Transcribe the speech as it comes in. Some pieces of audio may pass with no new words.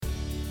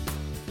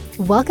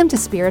Welcome to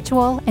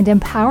Spiritual and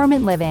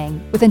Empowerment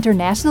Living with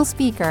international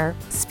speaker,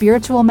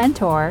 spiritual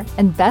mentor,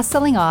 and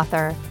best-selling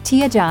author,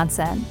 Tia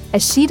Johnson,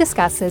 as she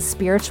discusses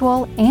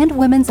spiritual and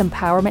women's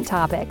empowerment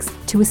topics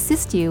to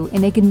assist you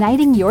in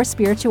igniting your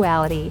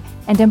spirituality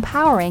and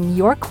empowering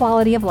your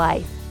quality of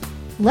life.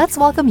 Let's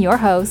welcome your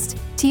host,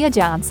 Tia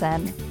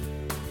Johnson.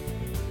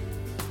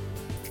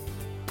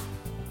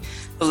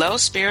 Hello,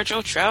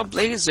 spiritual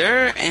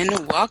trailblazer,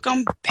 and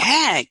welcome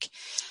back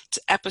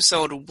to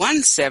episode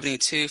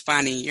 172,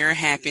 Finding Your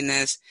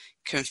Happiness,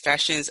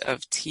 Confessions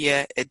of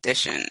Tia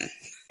edition.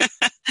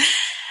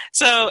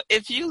 So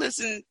if you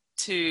listened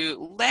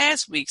to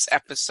last week's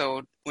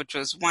episode, which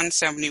was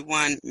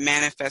 171,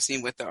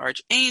 Manifesting with the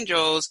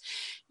Archangels,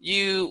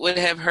 you would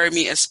have heard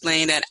me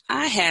explain that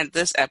I had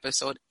this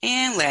episode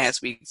and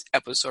last week's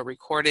episode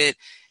recorded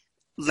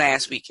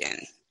last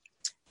weekend.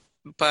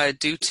 But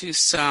due to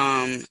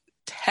some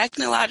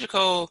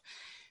technological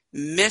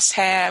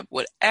mishap,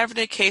 whatever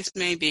the case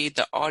may be,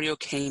 the audio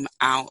came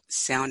out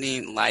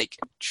sounding like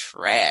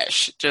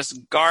trash,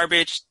 just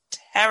garbage,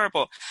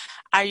 terrible.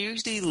 I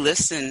usually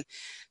listen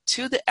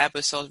to the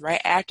episodes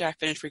right after I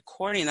finish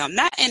recording them,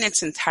 not in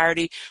its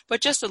entirety, but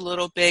just a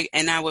little bit,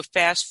 and I would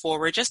fast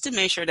forward just to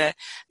make sure that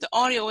the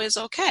audio is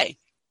okay.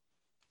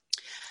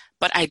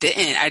 But I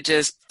didn't. I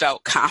just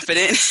felt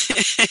confident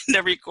in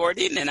the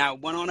recording, and I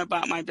went on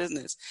about my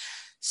business.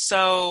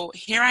 So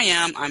here I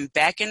am. I'm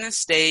back in the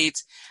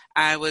States.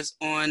 I was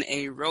on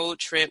a road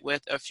trip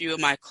with a few of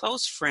my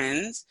close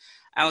friends.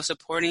 I was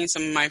supporting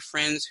some of my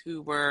friends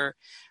who were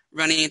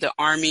running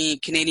the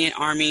Canadian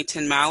Army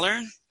 10 miler.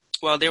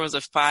 Well, there was a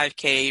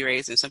 5K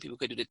race and some people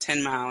could do the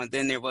 10 mile. And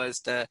then there was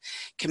the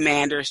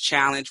Commander's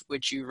Challenge,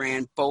 which you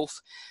ran both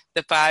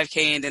the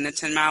 5K and then the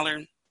 10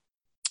 miler.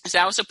 So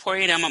I was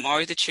supporting them. I'm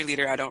always the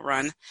cheerleader. I don't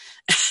run,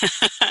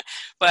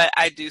 but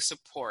I do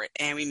support,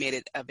 and we made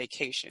it a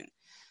vacation.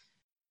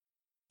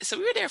 So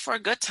we were there for a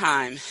good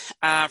time.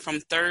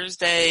 From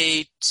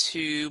Thursday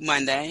to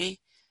Monday,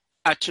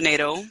 a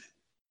tornado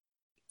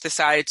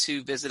decided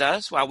to visit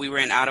us while we were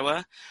in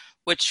Ottawa,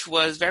 which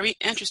was very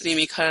interesting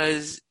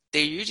because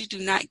they usually do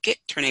not get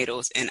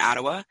tornadoes in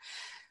Ottawa.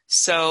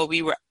 So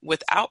we were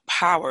without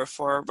power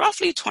for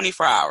roughly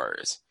 24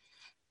 hours,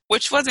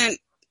 which wasn't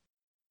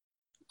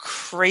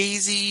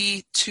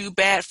crazy too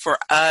bad for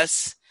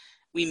us.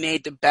 We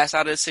made the best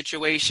out of the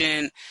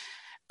situation.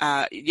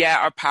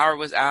 Our power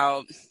was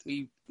out.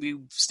 We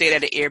stayed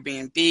at an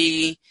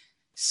Airbnb,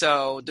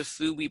 so the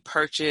food we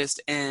purchased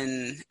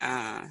in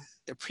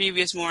the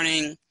previous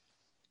morning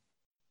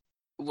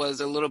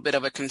was a little bit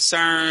of a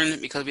concern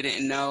because we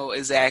didn't know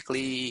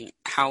exactly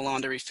how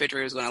long the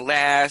refrigerator was going to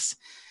last.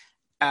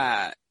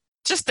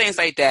 Just things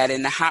like that,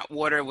 and the hot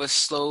water was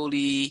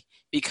slowly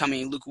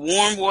becoming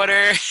lukewarm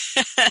water.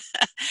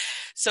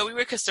 So we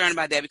were concerned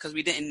about that because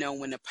we didn't know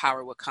when the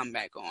power would come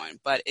back on,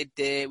 but it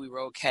did. We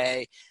were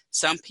okay.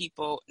 Some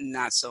people,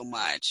 not so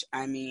much.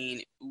 I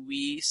mean,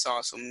 we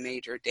saw some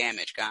major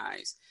damage,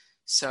 guys.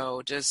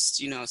 So just,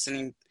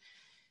 sending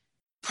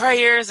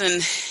prayers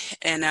and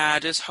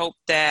just hope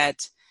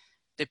that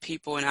the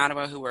people in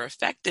Ottawa who were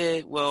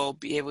affected will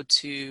be able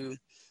to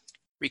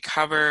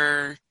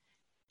recover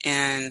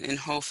and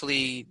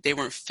hopefully they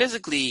weren't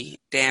physically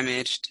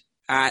damaged.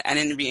 I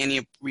didn't read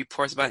any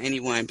reports about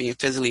anyone being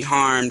physically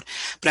harmed,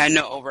 but I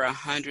know over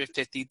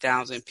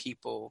 150,000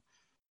 people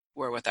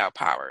were without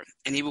power.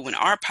 And even when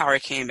our power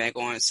came back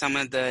on, some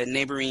of the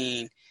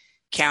neighboring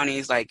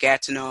counties like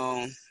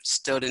Gatineau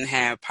still didn't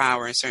have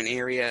power in certain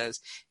areas.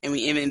 And we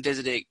even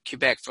visited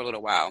Quebec for a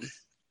little while.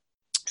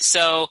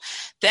 So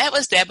that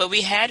was that, but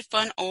we had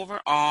fun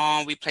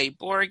overall. We played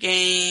board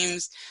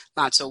games.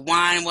 Lots of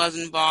wine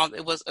was involved.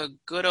 It was a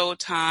good old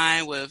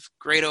time with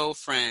great old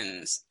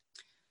friends.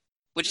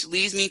 Which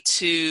leads me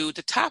to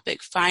the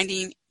topic,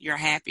 finding your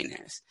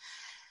happiness.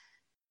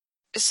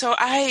 So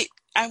I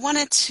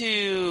wanted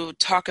to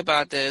talk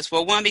about this.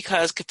 Well, one,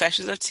 because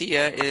Confessions of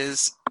Tia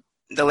is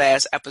the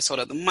last episode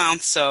of the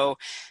month. So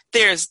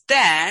there's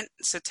that.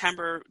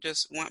 September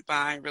just went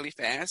by really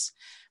fast.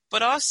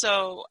 But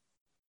also,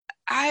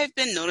 I've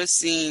been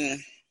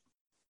noticing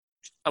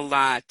a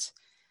lot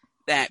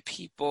that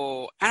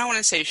people, I don't want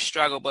to say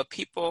struggle, but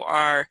people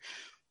are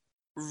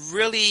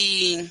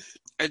really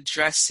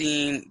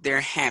addressing their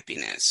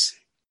happiness.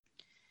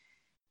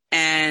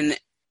 And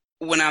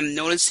what I'm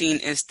noticing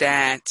is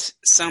that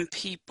some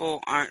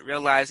people aren't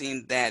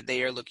realizing that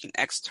they are looking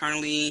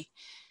externally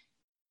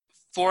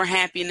for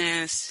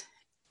happiness.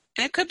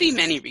 And it could be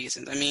many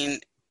reasons. I mean,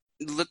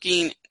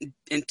 looking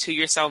into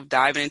yourself,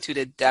 diving into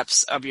the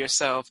depths of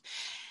yourself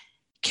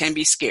can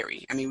be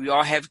scary. I mean, we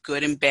all have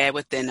good and bad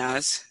within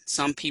us.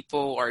 Some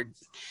people are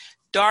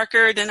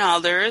darker than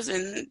others,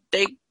 and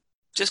they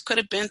just could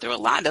have been through a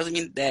lot. Doesn't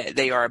mean that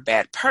they are a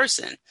bad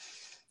person.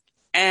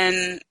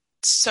 And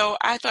so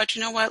I thought,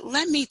 you know what?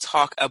 Let me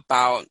talk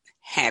about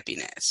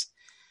happiness.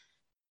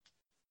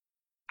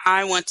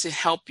 I want to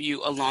help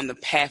you along the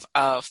path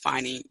of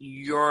finding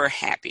your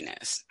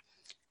happiness.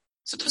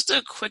 So just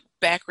a quick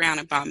background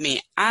about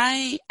me.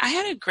 I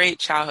had a great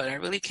childhood. I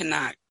really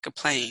cannot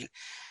complain.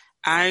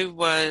 I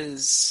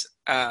was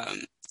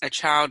a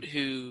child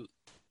who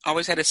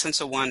always had a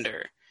sense of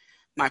wonder.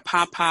 My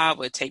papa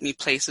would take me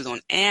places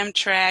on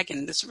Amtrak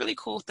and this really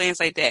cool things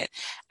like that.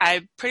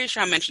 I'm pretty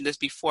sure I mentioned this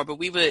before, but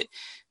we would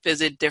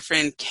visit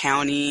different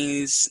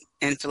counties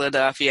in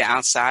Philadelphia,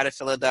 outside of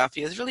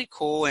Philadelphia. It's really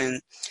cool.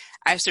 And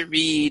I used to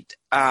read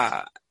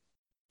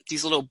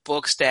these little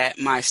books that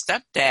my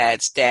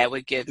stepdad's dad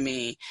would give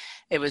me.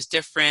 It was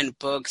different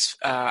books.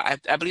 I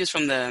believe it's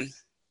from the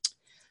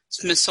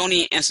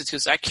Smithsonian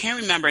Institute. So I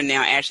can't remember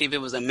now actually if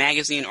it was a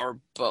magazine or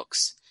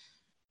books.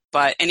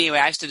 But anyway,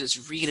 I used to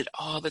just read it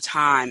all the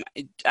time.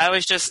 I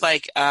was just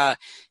like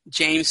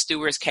James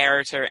Stewart's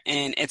character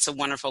in It's a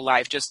Wonderful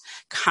Life, just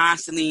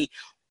constantly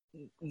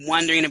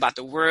wondering about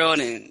the world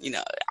and,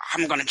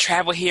 I'm going to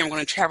travel here, I'm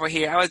going to travel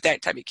here. I was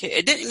that type of kid.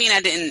 It didn't mean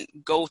I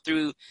didn't go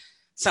through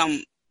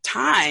some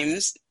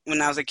times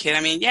when I was a kid.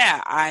 I mean,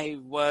 yeah, I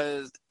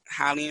was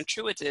highly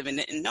intuitive and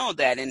didn't know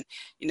that. And,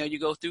 you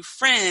go through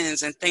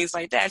friends and things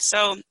like that.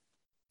 So,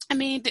 I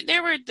mean,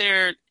 there were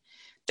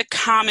the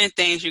common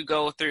things you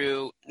go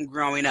through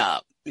growing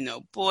up,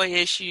 boy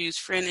issues,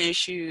 friend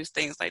issues,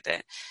 things like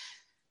that.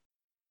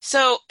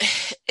 So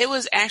it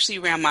was actually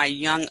around my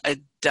young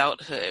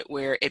adulthood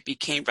where it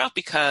became rough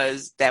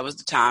because that was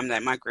the time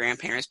that my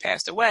grandparents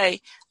passed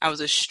away. I was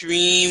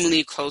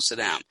extremely close to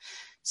them.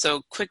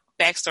 So quick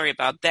backstory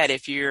about that.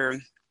 If you're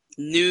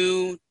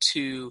new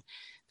to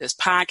this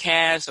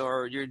podcast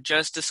or you're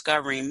just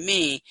discovering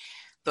me,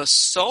 the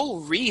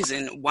sole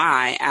reason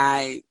why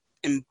I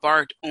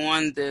embarked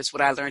on this,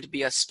 what I learned to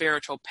be a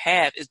spiritual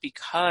path, is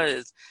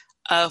because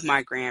of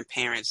my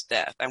grandparents'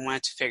 death. I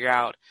wanted to figure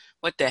out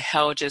what the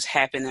hell just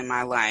happened in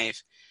my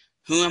life,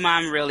 who am I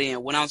really,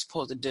 and what I'm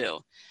supposed to do.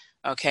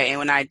 Okay, and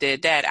when I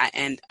did that, I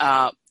ended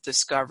up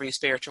discovering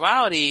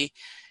spirituality,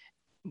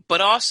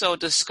 but also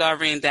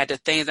discovering that the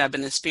things I've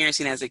been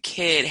experiencing as a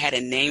kid had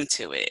a name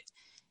to it,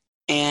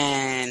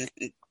 and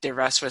the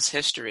rest was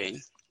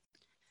history.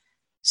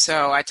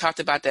 So I talked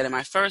about that in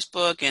my first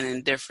book and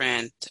in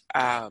different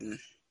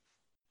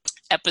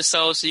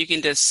episodes. So you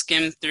can just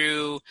skim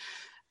through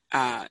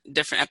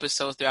different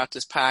episodes throughout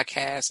this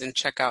podcast and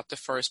check out the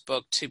first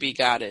book, To Be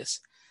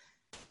Goddess.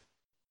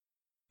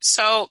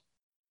 So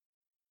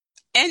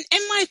in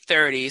my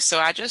 30s, so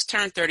I just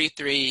turned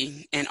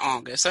 33 in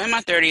August. So in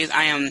my 30s,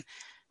 I am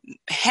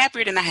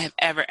happier than I have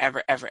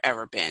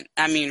ever been.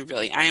 I mean,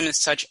 really, I am in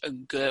such a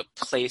good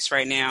place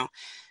right now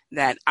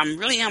that I'm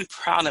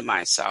proud of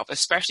myself,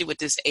 especially with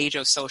this age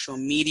of social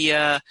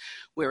media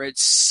where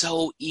it's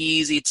so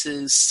easy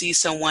to see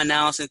someone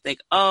else and think,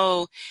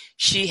 oh,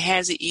 she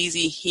has it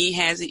easy, he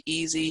has it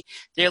easy,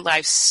 their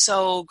life's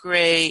so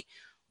great.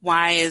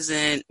 Why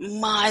isn't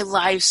my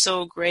life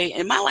so great?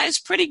 And my life's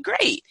pretty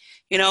great,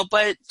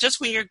 but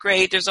just when you're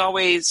great, there's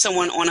always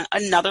someone on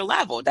another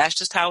level. That's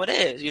just how it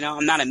is.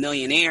 I'm not a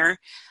millionaire.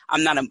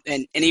 And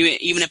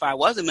even if I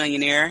was a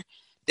millionaire,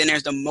 then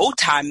there's the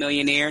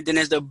multi-millionaire, then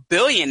there's the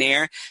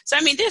billionaire. So,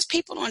 I mean, there's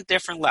people on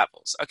different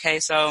levels, okay?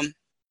 So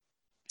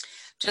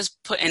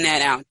just putting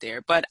that out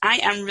there. But I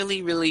am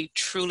really, really,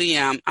 truly,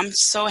 I'm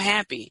so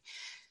happy.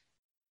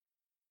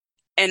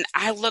 And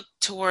I look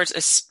towards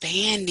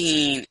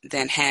expanding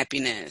that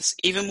happiness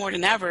even more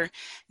than ever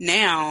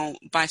now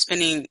by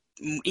spending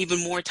even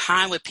more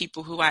time with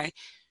people who I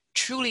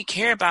truly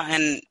care about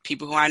and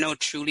people who I know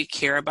truly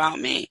care about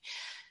me.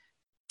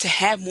 To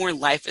have more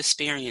life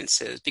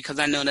experiences, because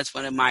I know that's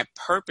one of my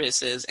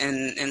purposes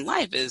in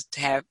life is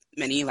to have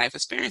many life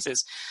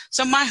experiences.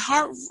 So my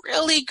heart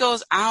really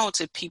goes out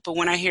to people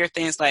when I hear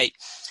things like,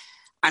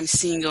 I'm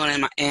single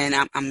and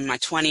I'm in my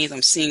 20s,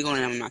 I'm single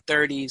and I'm in my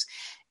 30s,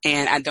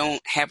 and I don't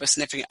have a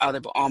significant other,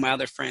 but all my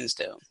other friends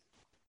do.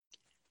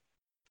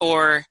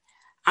 Or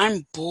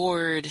I'm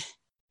bored,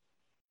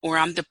 or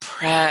I'm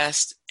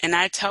depressed. And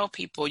I tell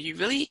people,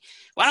 I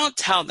don't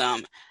tell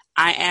them,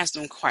 I ask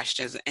them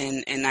questions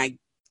and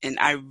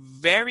I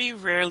very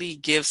rarely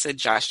give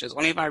suggestions,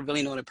 only if I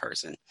really know the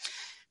person.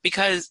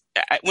 Because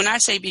when I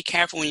say be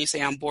careful when you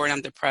say I'm bored,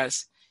 I'm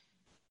depressed,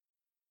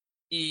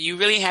 you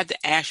really have to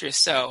ask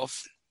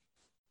yourself,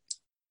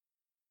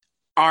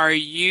 are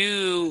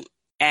you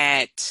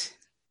at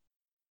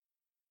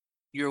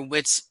your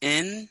wit's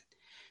end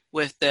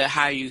with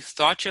how you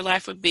thought your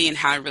life would be and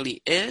how it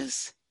really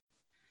is?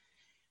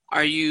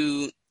 Are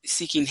you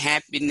seeking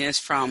happiness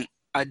from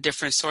a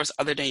different source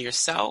other than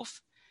yourself?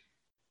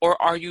 Or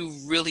are you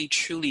really,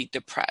 truly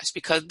depressed?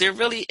 Because there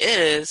really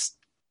is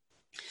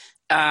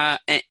a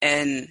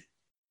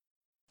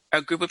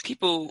group of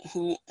people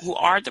who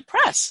are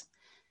depressed,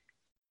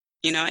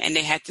 and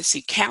they have to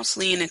seek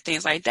counseling and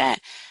things like that.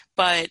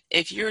 But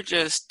if you're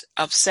just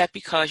upset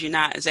because you're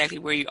not exactly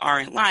where you are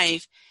in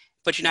life,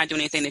 but you're not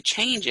doing anything to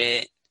change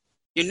it,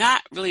 you're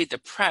not really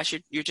depressed.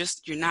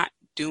 You're not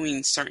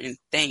doing certain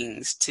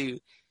things to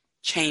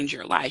change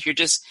your life.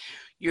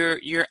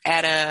 You're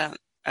at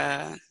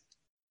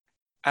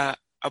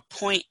a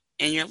point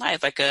in your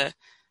life, like a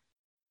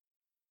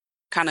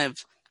kind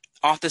of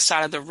off the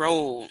side of the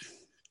road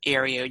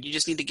area. You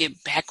just need to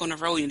get back on the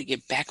road. You need to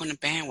get back on the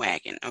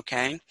bandwagon,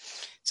 okay?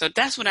 So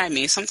that's what I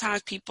mean.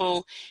 Sometimes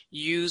people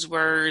use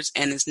words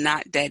and it's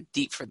not that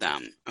deep for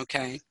them,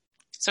 okay?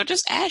 So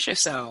just ask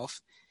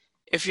yourself,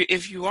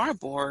 if you are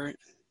bored,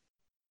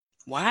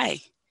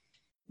 why?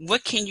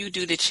 What can you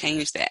do to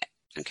change that?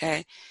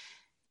 Okay?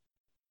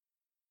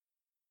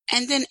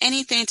 And then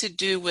anything to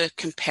do with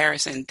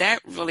comparison,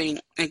 that really,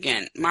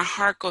 again, my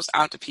heart goes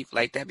out to people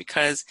like that,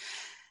 because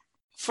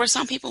for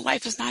some people,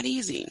 life is not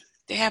easy.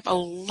 They have a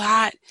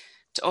lot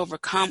to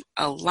overcome,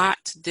 a lot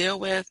to deal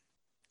with.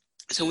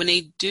 So when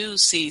they do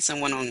see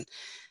someone on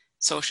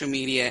social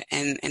media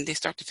and they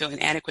start to feel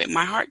inadequate,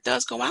 my heart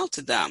does go out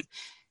to them.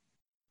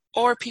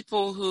 Or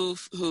people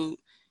who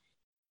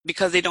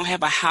because they don't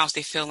have a house,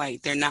 they feel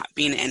like they're not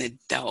being an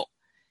adult.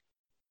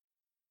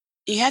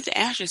 You have to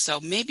ask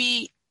yourself,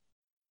 maybe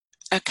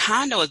a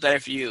condo is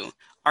better for you.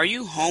 Are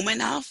you home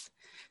enough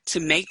to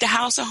make the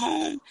house a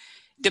home?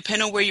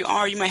 Depending on where you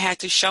are, you might have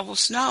to shovel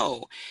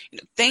snow.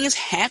 Things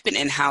happen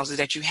in houses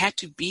that you have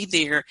to be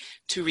there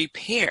to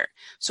repair.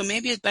 So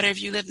maybe it's better if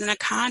you lived in a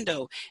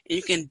condo and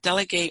you can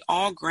delegate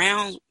all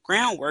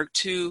groundwork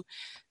to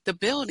the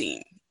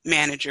building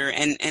manager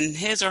and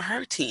his or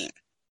her team.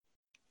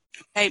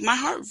 Hey, my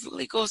heart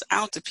really goes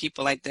out to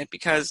people like that,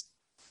 because,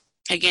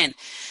 again,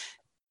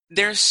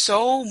 there's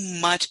so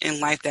much in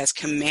life that's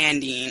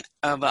commanding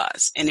of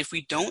us. And if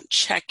we don't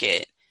check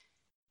it,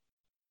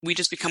 we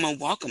just become a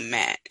welcome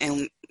mat.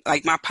 And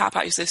like my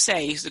papa used to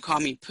say, he used to call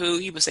me Pooh.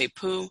 He would say,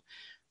 Pooh,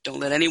 don't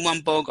let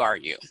anyone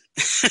bogart you.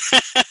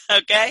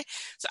 Okay?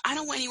 So I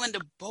don't want anyone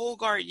to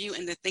bogart you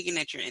into thinking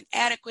that you're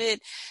inadequate,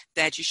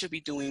 that you should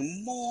be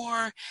doing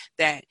more,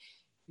 that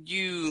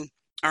you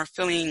are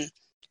feeling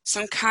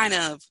some kind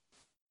of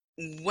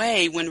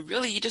way when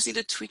really you just need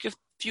to tweak a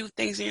few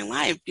things in your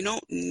life. You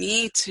don't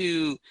need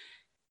to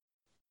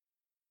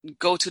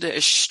go to the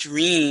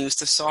extremes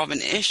to solve an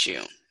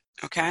issue.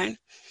 Okay?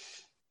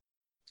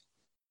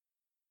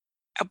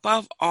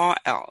 Above all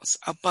else,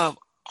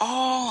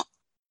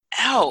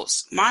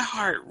 my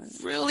heart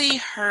really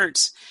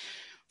hurts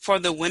for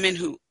the women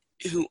who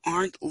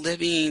aren't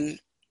living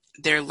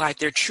their life,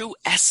 their true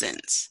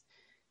essence.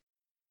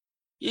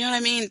 You know what I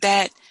mean?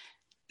 That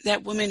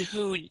woman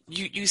who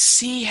you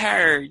see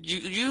her,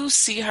 you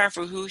see her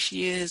for who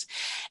she is,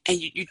 and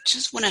you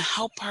just want to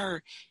help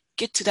her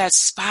get to that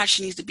spot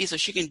she needs to be so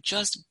she can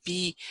just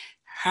be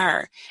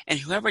her. And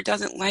whoever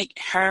doesn't like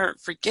her,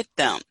 forget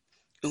them.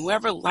 And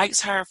whoever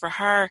likes her, for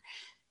her,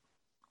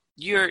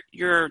 you're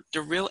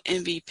the real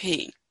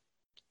MVP.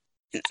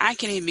 And I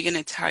can't even begin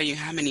to tell you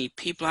how many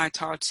people I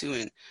talk to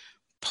and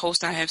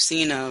posts I have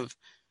seen of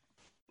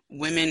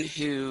women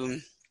who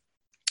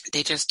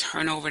they just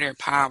turn over their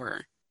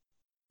power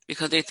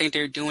because they think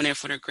they're doing it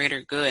for the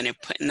greater good and they're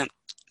putting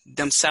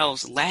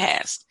themselves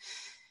last.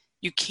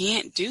 You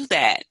can't do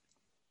that.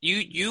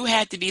 You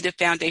have to be the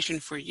foundation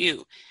for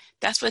you.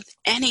 That's with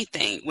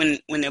anything.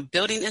 When a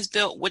building is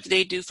built, what do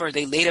they do first?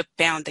 They lay the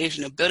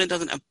foundation. The building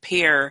doesn't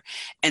appear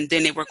and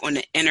then they work on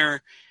the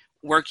inner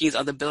workings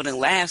of the building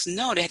last.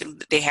 No,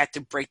 they had to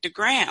break the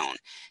ground.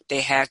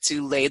 They had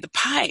to lay the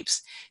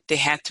pipes. They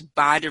had to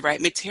buy the right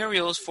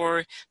materials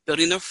for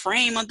building the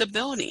frame of the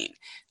building.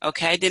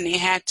 Okay, then they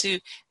had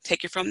to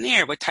take it from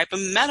there. What type of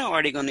metal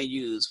are they going to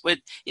use?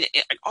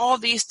 All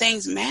these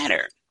things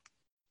matter.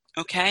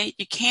 Okay,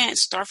 you can't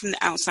start from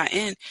the outside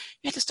in.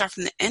 You have to start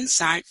from the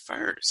inside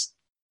first.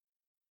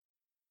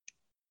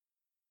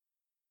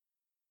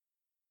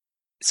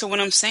 So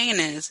what I'm saying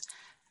is,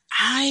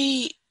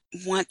 I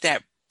want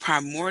that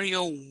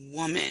primordial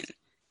woman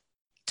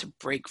to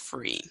break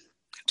free,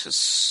 to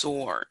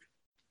soar.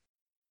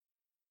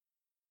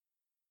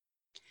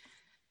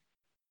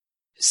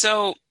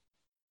 So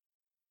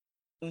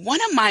one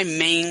of my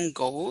main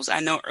goals, I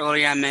know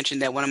earlier I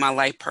mentioned that one of my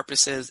life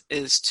purposes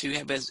is to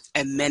have as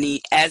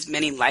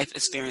many life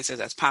experiences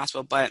as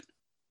possible, but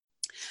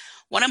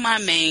one of my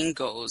main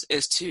goals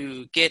is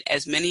to get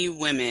as many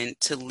women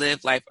to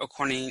live life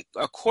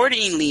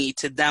accordingly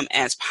to them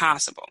as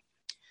possible,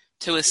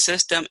 to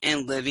assist them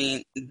in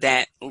living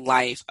that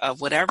life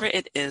of whatever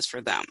it is for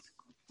them.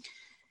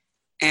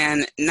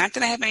 And not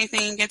that I have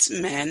anything against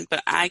men,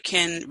 but I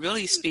can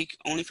really speak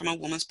only from a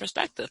woman's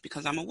perspective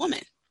because I'm a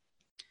woman.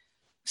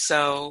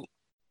 So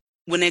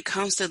when it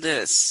comes to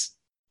this,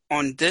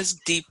 on this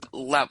deep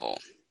level,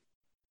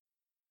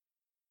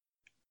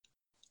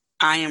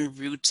 I am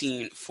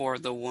rooting for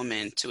the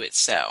woman to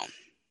excel.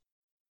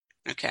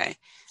 Okay?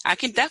 I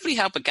can definitely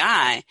help a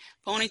guy,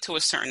 but only to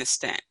a certain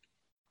extent.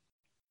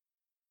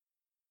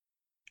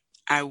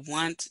 I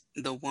want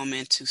the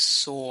woman to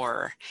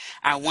soar.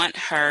 I want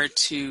her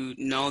to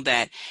know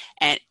that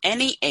at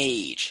any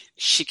age,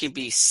 she can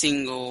be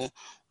single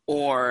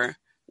or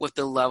with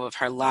the love of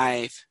her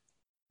life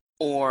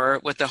or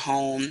with a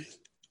home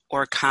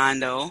or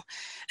condo,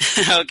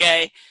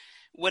 okay?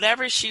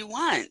 Whatever she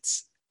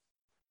wants.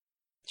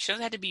 She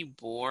doesn't have to be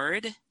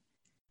bored.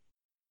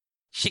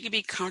 She can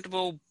be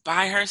comfortable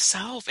by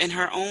herself in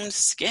her own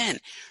skin,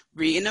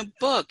 reading a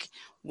book,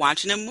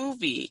 watching a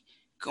movie,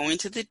 going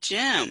to the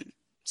gym,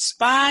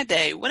 spa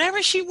day,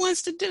 whatever she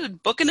wants to do,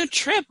 booking a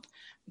trip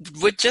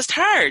with just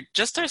her,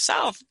 just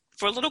herself.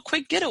 for a little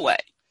quick getaway,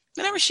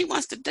 whatever she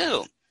wants to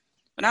do,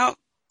 without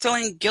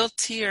feeling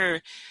guilty or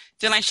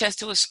feeling like she has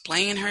to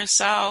explain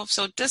herself.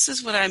 So this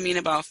is what I mean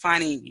about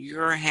finding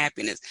your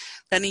happiness,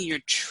 letting your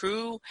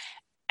true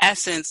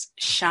essence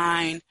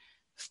shine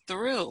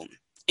through.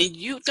 And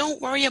you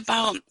don't worry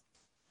about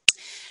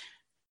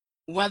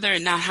whether or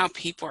not how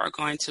people are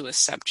going to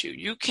accept you.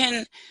 You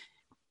can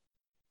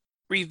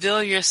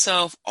reveal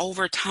yourself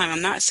over time.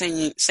 I'm not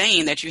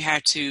saying that you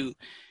have to,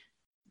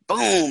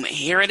 boom,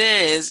 here it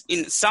is. You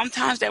know,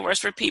 sometimes that works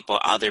for people.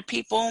 Other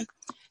people,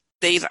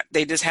 they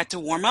just have to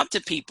warm up to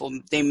people.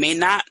 They may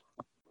not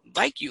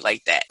like you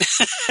like that.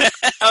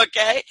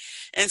 Okay?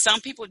 And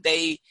some people,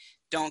 they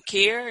don't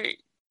care.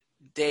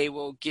 They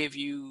will give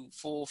you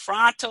full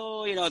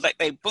frontal,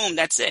 like boom,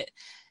 that's it.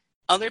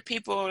 Other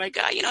people are like,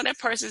 oh, that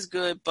person's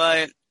good,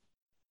 but,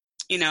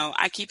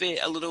 I keep it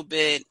a little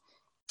bit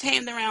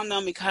tamed around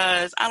them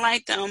because I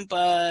like them,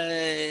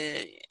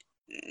 but,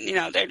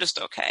 they're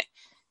just okay.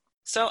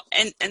 So,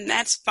 and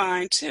that's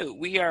fine too.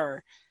 We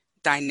are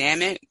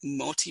dynamic,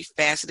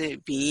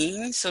 multifaceted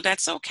beings, so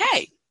that's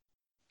okay.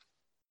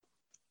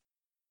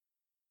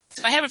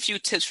 So I have a few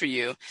tips for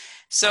you.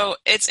 So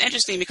it's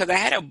interesting because I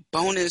had a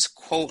bonus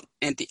quote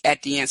at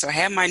the end. So I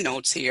have my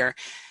notes here.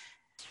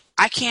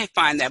 I can't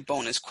find that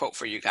bonus quote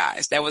for you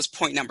guys. That was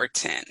point number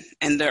 10.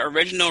 In the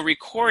original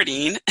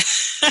recording,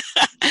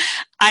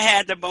 I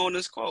had the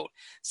bonus quote.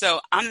 So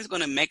I'm just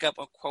going to make up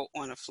a quote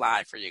on the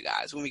fly for you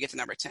guys when we get to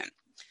number 10.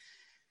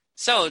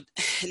 So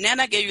now that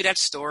I gave you that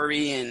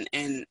story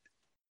and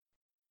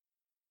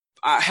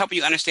help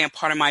you understand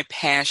part of my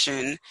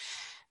passion,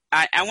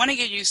 I want to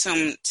give you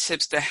some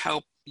tips to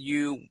help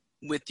you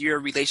with your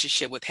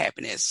relationship with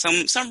happiness.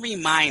 Some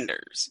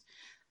reminders.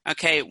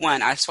 Okay,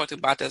 one, I spoke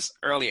about this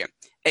earlier.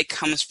 It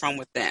comes from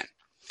within.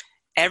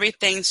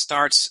 Everything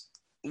starts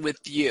with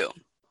you.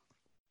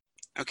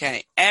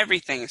 Okay,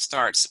 everything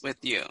starts with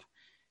you.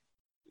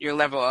 Your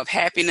level of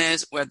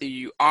happiness, whether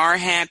you are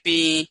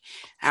happy,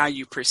 how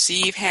you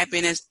perceive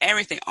happiness,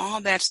 everything,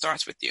 all that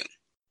starts with you.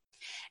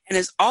 And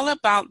it's all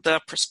about the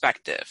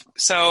perspective.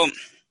 So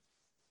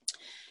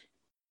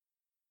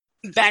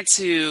back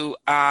to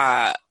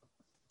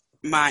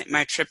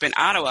my trip in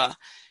Ottawa,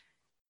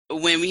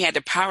 when we had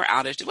the power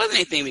outage, there wasn't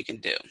anything we can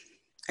do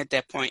at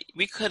that point.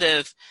 We could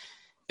have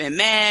been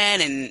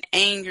mad and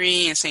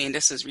angry and saying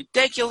this is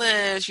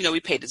ridiculous. We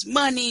paid this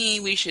money.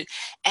 We should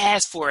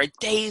ask for a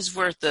day's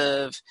worth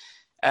of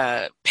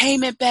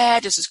payment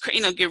back. This is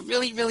crazy. Get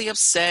really, really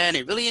upset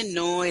and really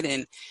annoyed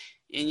and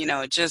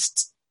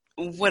just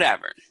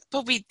whatever.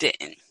 But we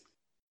didn't.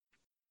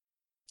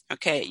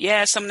 Okay,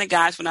 yeah, some of the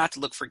guys went out to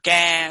look for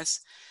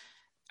gas.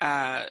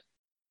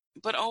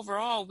 But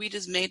overall, we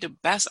just made the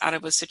best out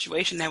of a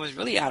situation that was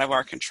really out of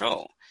our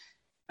control.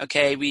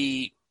 Okay,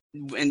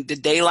 in the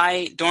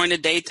daylight, during the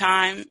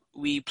daytime,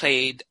 we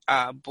played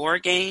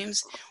board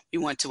games. We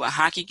went to a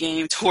hockey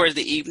game towards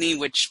the evening,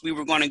 which we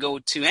were going to go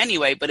to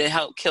anyway, but it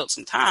helped kill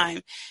some time.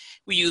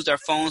 We used our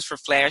phones for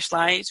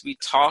flashlights. We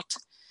talked,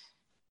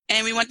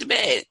 and we went to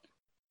bed.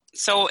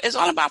 So it's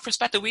all about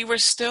perspective. We were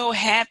still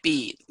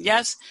happy.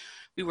 Yes,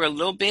 we were a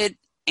little bit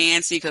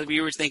antsy because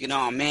we were thinking,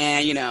 oh,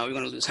 man, we're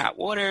going to lose hot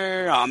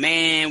water. Oh,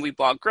 man, we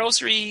bought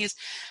groceries.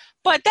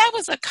 But that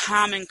was a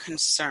common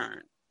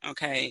concern,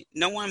 okay?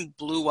 No one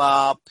blew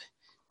up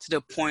to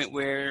the point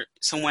where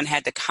someone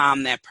had to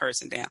calm that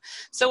person down.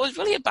 So it was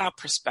really about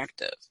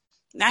perspective.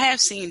 And I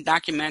have seen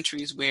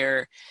documentaries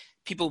where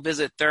people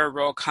visit third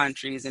world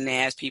countries and they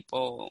ask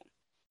people,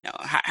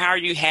 how are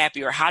you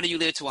happy, or how do you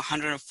live to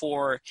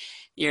 104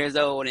 years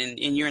old and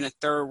you're in a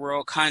third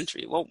world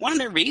country? Well, one of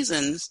the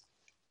reasons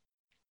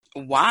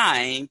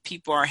why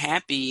people are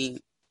happy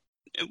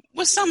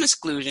with some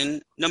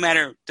exclusion, no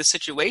matter the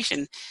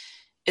situation,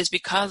 is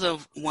because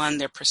of, one,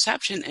 their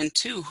perception, and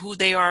two, who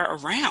they are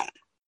around.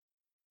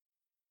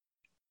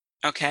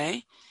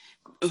 Okay?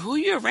 Who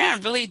you're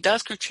around really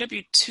does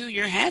contribute to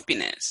your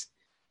happiness.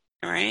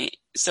 All right?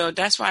 So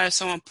that's why it's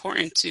so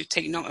important to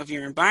take note of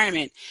your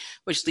environment,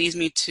 which leads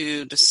me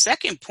to the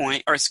second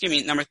point,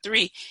 number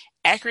 3,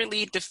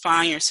 accurately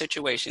define your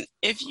situation.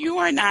 If you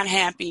are not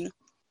happy,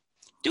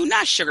 do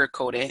not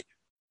sugarcoat it.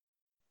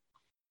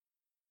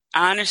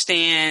 I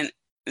understand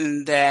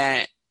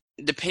that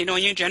depending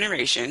on your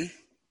generation,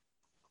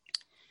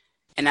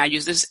 and I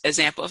use this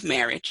example of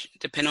marriage,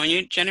 depending on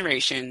your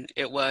generation,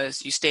 it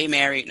was you stay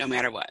married no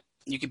matter what.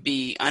 You could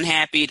be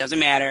unhappy, doesn't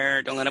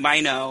matter, don't let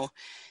anybody know.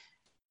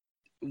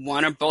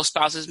 One or both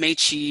spouses may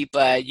cheat,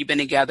 but you've been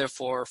together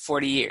for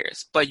 40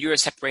 years, but you're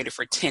separated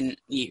for 10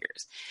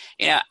 years.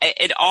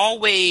 It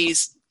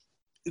always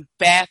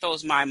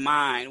baffles my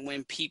mind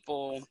when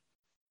people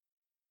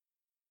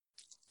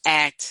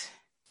act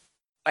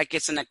like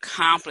it's an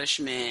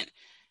accomplishment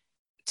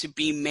to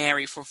be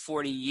married for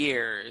 40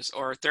 years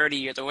or 30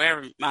 years or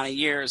whatever amount of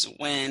years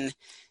when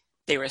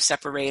they were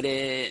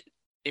separated,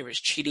 there was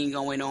cheating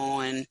going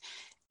on.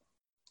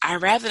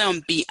 I'd rather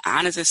them be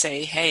honest and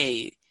say,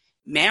 hey,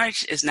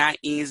 marriage is not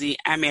easy.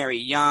 I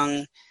married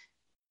young.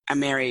 I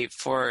married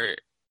for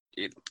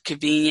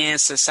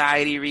convenience,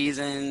 society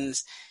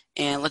reasons.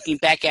 And looking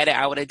back at it,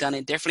 I would have done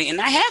it differently. And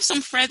I have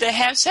some friends that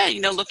have said,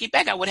 looking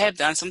back, I would have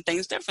done some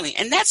things differently.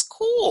 And that's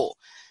cool.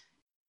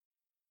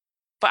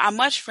 But I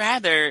much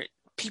rather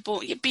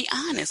people be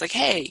honest. Like,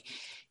 hey,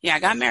 yeah, I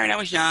got married. I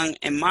was young.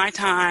 In my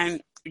time,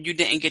 you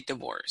didn't get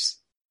divorced.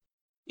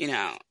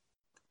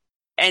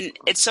 And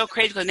it's so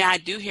crazy because now I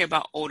do hear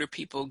about older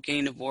people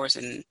getting divorced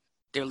and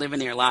they're living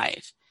their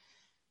life.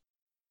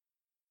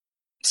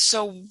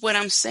 So what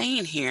I'm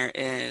saying here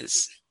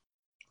is,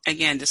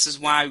 again, this is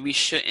why we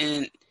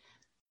shouldn't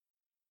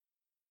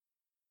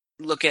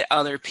look at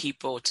other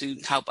people to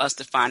help us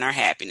define our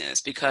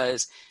happiness,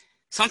 because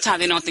sometimes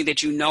they don't think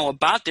that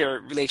about their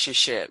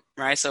relationship,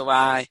 right? So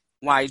why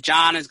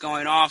John is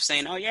going off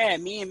saying, oh yeah,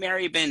 me and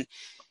Mary been,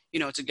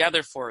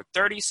 together for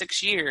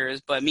 36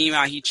 years, but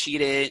meanwhile he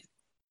cheated.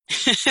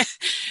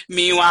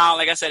 Meanwhile,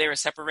 like I said, they were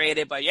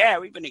separated, but yeah,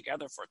 we've been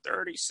together for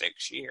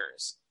 36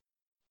 years.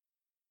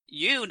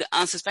 You, the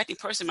unsuspecting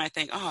person, might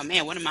think, oh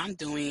man, what am I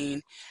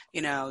doing?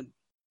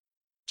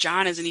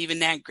 John isn't even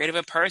that great of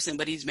a person,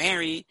 but he's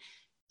married.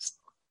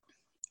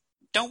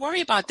 Don't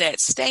worry about that.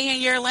 Stay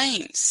in your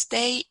lane.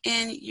 Stay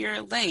in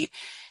your lane.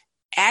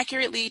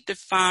 Accurately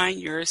define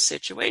your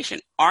situation.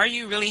 Are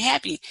you really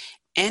happy?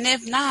 And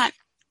if not,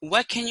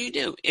 what can you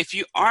do? If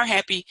you are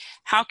happy,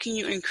 how can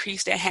you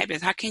increase that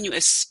happiness? How can you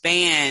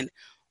expand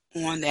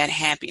on that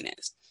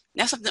happiness?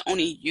 That's something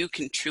only you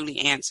can truly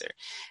answer.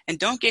 And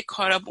don't get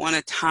caught up on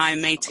a time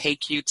it may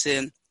take you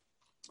to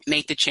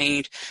make the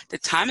change. The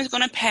time is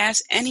going to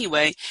pass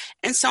anyway,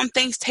 and some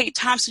things take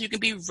time so you can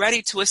be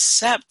ready to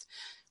accept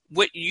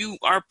what you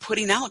are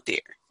putting out there.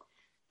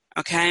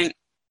 Okay?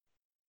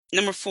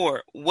 Number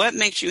 4, what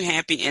makes you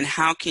happy and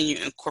how can you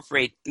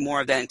incorporate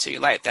more of that into your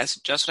life? That's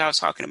just what I was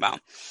talking about.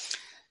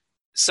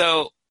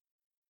 So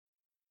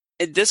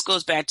this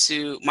goes back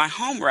to my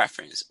home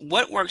reference.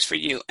 What works for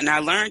you? And I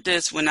learned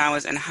this when I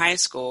was in high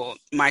school.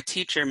 My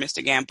teacher,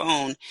 Mr.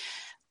 Gambone,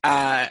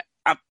 I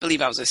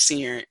believe I was a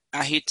senior.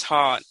 He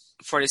taught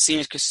for the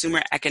seniors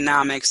consumer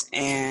economics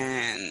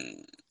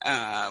and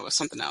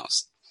something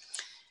else.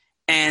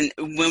 And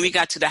when we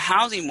got to the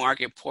housing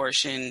market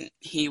portion,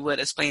 he would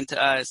explain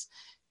to us,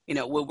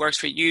 what works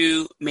for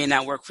you may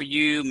not work for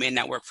you, may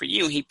not work for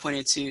you. He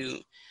pointed to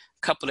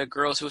a couple of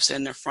girls who were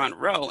sitting in the front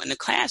row in the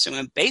classroom.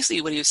 And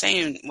basically what he was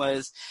saying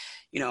was,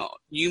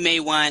 you may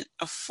want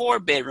a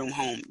 4-bedroom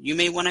home. You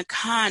may want a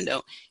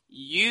condo.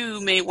 You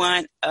may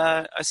want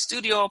a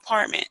studio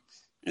apartment.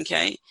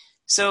 Okay.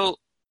 So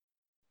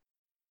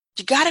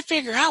you got to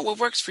figure out what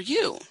works for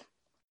you.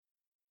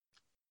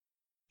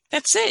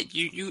 That's it.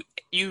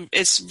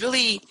 It's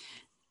really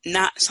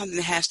not something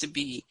that has to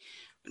be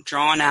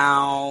drawn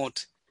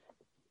out,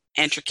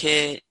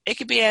 intricate. It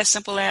could be as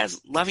simple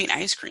as loving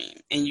ice cream,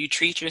 and you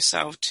treat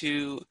yourself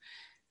to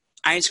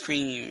ice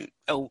cream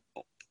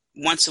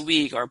once a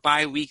week or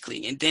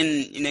bi-weekly. And then,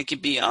 it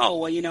could be, I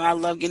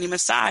love getting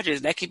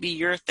massages. That could be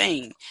your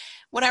thing,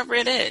 whatever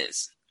it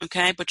is.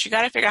 Okay. But you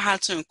got to figure out how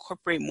to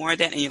incorporate more of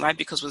that in your life,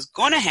 because what's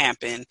going to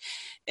happen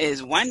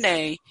is one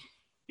day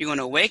you're going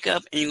to wake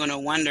up and you're going to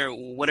wonder,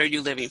 what are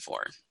you living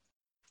for?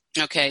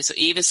 Okay, so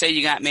even say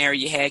you got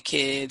married, you had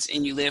kids,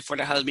 and you live for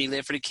the husband, you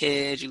live for the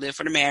kids, you live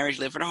for the marriage,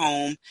 you live for the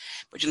home,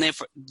 but you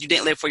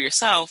didn't live for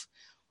yourself.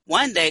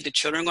 One day the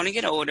children are going to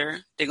get older,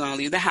 they're going to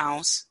leave the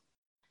house,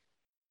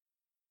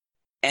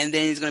 and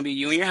then it's going to be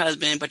you and your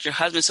husband, but your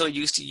husband's so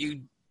used to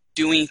you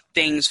doing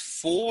things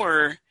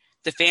for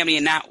the family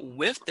and not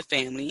with the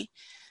family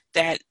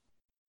that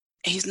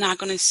he's not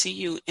going to see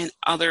you in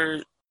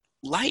another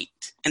light.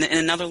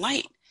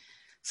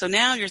 So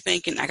now you're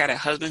thinking, I got a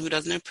husband who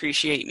doesn't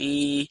appreciate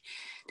me.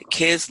 The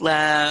kids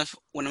left.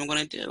 What am I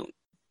going to do?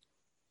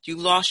 You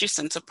lost your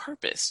sense of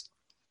purpose.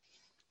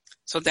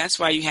 So that's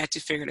why you had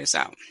to figure this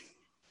out.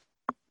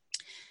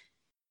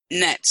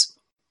 Next,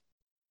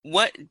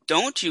 what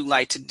don't you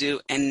like to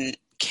do, and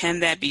can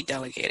that be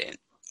delegated?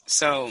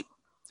 So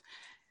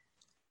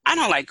I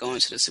don't like going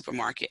to the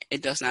supermarket.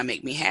 It does not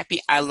make me happy.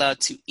 I love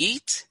to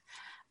eat.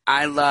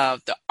 I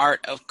love the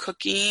art of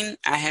cooking.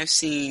 I have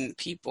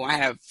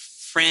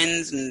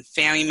friends and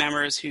family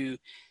members who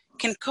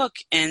can cook,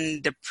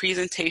 and the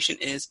presentation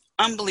is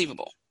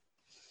unbelievable.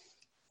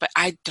 But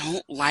I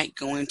don't like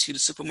going to the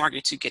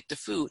supermarket to get the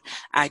food.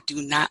 I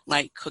do not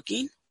like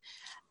cooking.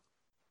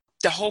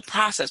 The whole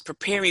process,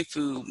 preparing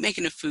food,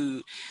 making the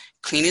food,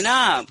 cleaning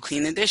up,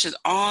 cleaning dishes,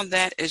 all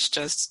that is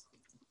just,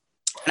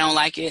 I don't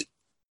like it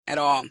at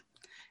all.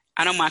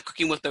 I don't mind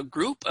cooking with a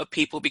group of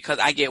people because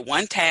I get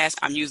one task.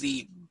 I'm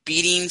usually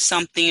beating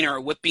something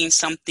or whipping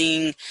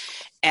something,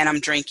 and I'm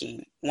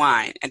drinking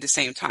wine at the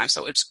same time.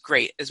 So it's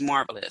great. It's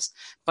marvelous.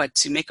 But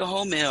to make a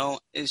whole meal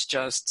is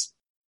just,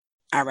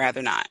 I'd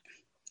rather not.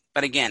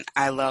 But again,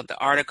 I love the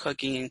art of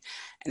cooking,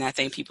 and I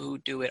think people who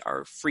do it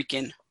are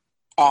freaking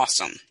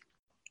awesome.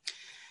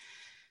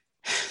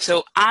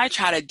 So I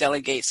try to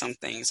delegate some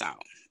things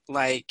out,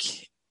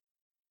 like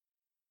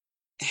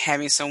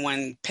having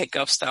someone pick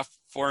up stuff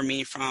for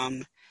me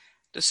from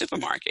the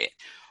supermarket.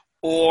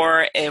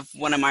 Or if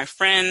one of my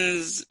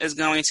friends is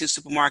going to the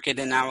supermarket,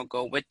 then I will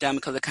go with them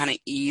because it kind of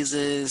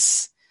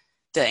eases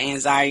the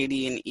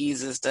anxiety and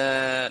eases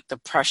the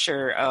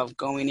pressure of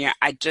going there.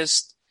 I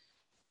just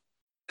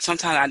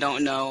sometimes I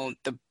don't know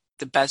the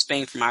best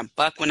bang for my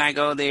buck when I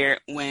go there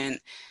when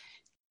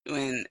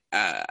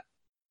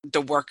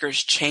the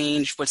workers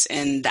change what's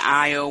in the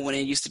aisle when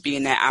it used to be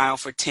in that aisle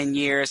for 10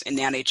 years and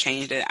now they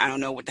changed it. I don't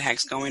know what the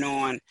heck's going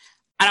on.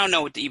 I don't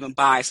know what to even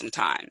buy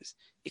sometimes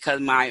because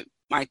my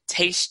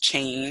tastes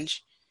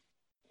change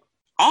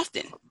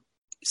often.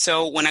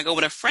 So when I go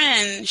with a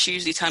friend, she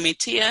usually tell me,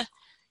 Tia,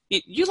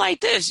 you like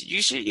this.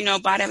 You should,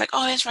 buy that. Like,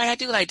 oh, that's right. I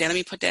do like that. Let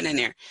me put that in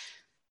there.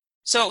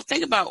 So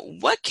think about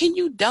what can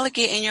you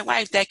delegate in your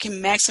life that can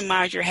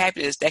maximize your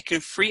happiness, that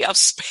can free up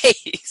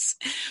space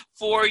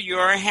for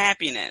your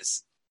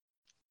happiness.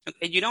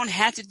 Okay, you don't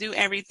have to do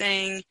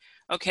everything.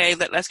 Okay,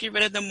 let's get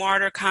rid of the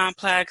martyr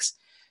complex.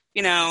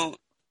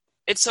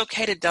 It's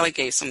okay to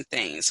delegate some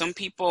things. Some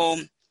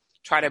people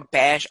try to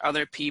bash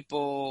other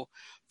people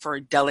for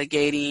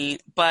delegating,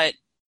 but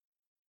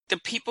the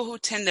people who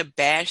tend to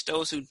bash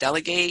those who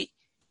delegate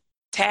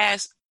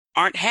tasks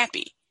aren't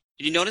happy.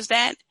 Did you notice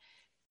that?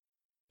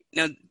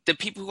 The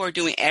people who are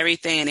doing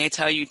everything and they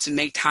tell you to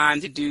make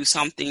time to do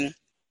something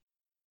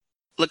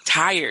look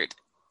tired.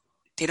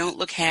 They don't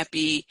look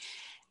happy,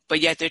 but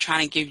yet they're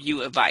trying to give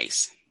you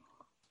advice.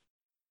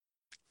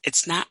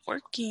 It's not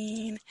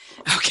working.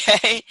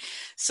 Okay?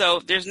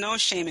 So there's no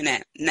shame in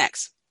that.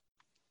 Next.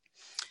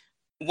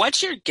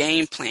 What's your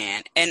game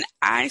plan? And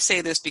I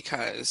say this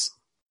because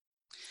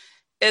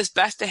it's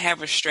best to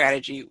have a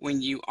strategy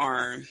when you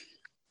are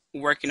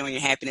working on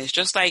your happiness,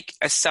 just like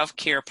a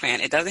self-care plan.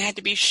 It doesn't have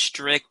to be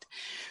strict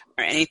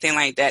or anything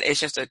like that. It's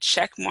just a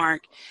check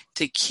mark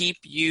to keep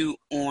you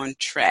on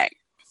track.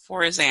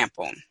 For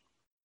example,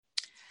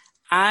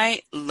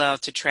 I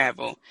love to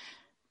travel,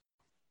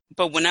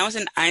 but when I was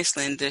in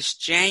Iceland this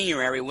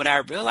January, what I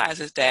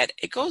realized is that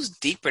it goes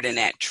deeper than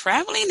that.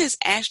 Traveling is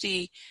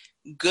actually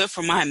good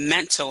for my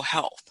mental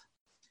health.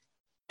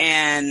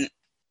 And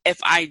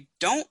if I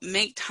don't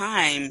make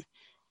time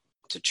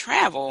to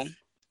travel,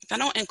 if I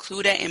don't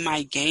include that in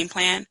my game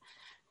plan,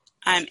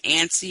 I'm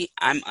antsy,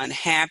 I'm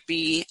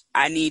unhappy,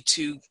 I need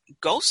to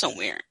go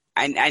somewhere.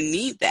 I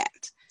need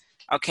that.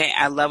 Okay,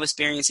 I love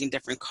experiencing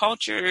different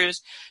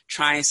cultures,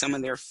 trying some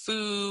of their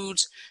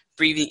foods,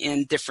 breathing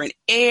in different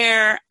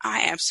air.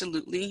 I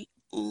absolutely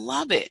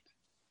love it.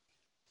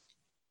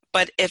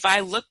 But if I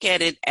look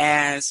at it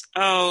as,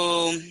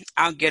 oh,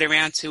 I'll get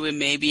around to it,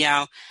 maybe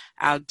I'll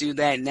do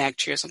that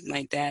next year or something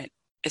like that,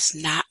 it's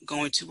not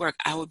going to work.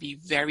 I would be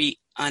very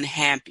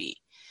unhappy.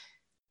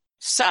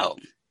 So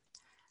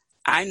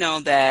I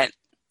know that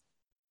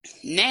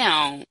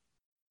now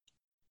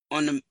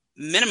on the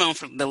minimum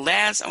for the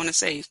last, I want to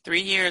say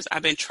 3 years,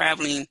 I've been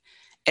traveling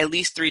at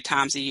least 3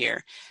 times a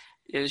year.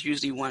 There's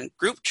usually one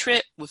group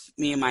trip with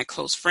me and my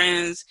close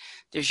friends.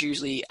 There's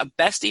usually a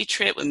bestie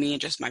trip with me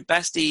and just my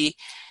bestie.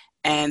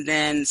 And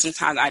then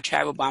sometimes I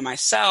travel by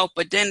myself,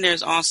 but then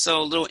there's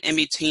also little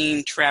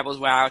in-between travels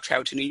where I'll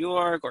travel to New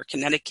York or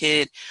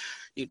Connecticut,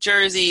 New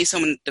Jersey,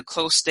 some of the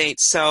close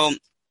states. So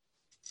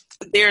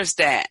there's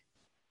that.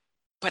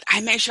 But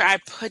I make sure I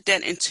put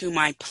that into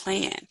my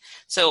plan.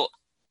 So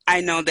I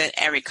know that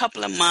every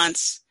couple of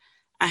months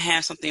I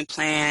have something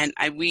planned.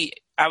 I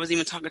was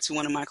even talking to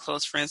one of my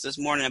close friends this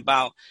morning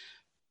about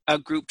a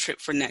group trip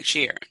for next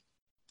year.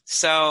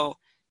 So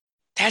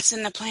that's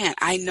in the plan.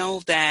 I know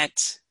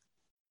that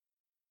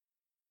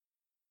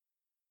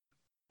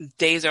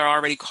days are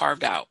already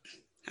carved out.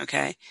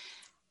 Okay.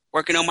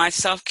 Working on my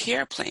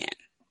self-care plan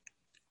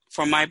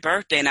for my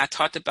birthday. And I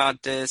talked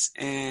about this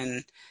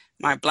in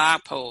my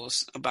blog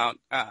post about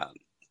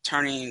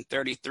turning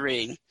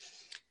 33.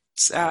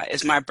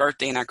 It's my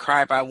birthday and I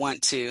cry if I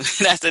want to.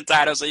 That's the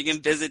title. So you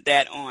can visit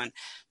that on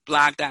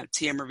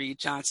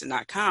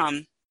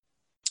blog.tiamariejohnson.com.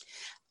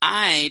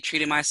 I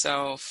treated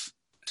myself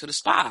to the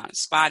spa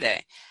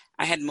day.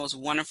 I had the most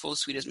wonderful,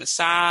 sweetest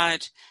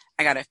massage.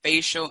 I got a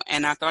facial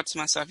and I thought to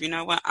myself, you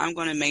know what? I'm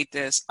going to make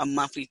this a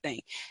monthly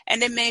thing.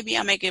 And then maybe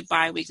I'll make it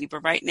bi-weekly,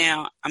 but right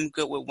now I'm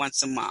good with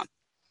once a month.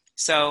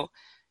 So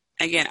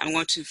again, I'm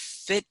going to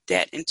fit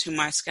that into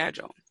my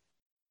schedule.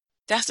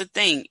 That's the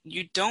thing.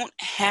 You don't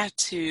have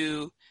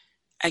to,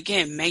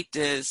 again, make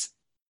this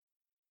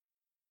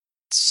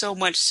so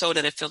much so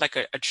that it feels like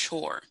a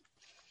chore.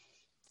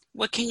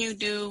 What can you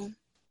do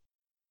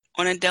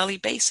on a daily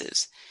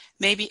basis?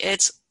 Maybe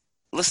it's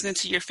listening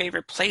to your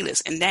favorite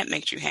playlist and that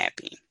makes you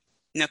happy.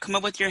 Come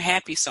up with your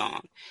happy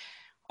song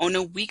on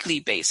a weekly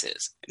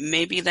basis.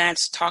 Maybe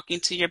that's talking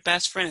to your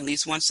best friend at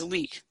least once a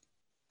week.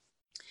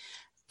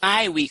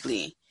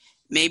 Bi-weekly,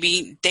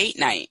 maybe date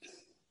night.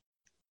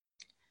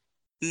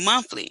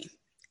 Monthly,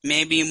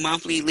 maybe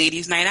monthly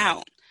ladies night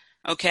out.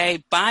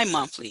 Okay,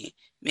 bi-monthly,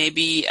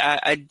 maybe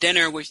a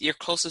dinner with your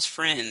closest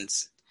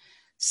friends.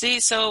 See,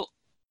 so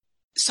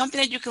something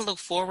that you can look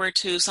forward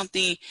to,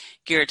 something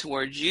geared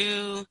towards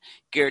you,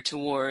 geared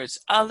towards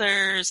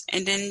others,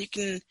 and then you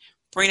can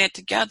bring it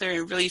together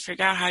and really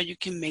figure out how you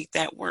can make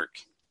that work.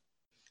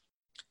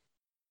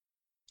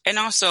 And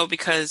also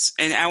because,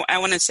 and I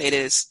want to say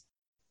this,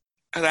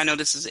 because I know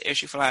this is an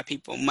issue for a lot of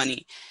people,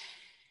 money.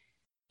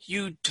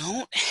 You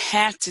don't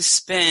have to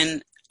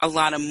spend a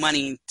lot of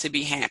money to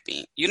be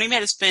happy. You don't even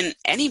have to spend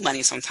any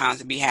money sometimes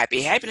to be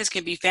happy. Happiness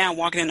can be found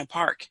walking in the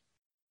park.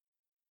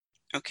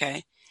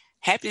 Okay?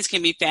 Happiness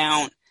can be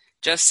found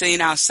just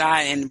sitting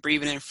outside and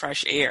breathing in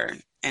fresh air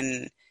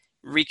and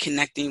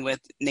reconnecting with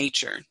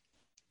nature.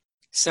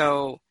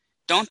 So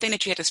don't think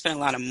that you have to spend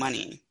a lot of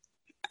money.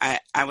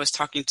 I was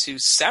talking to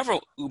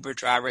several Uber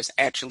drivers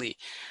actually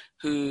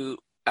who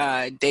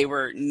they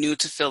were new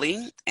to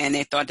Philly and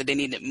they thought that they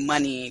needed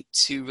money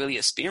to really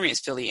experience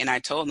Philly. And I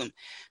told them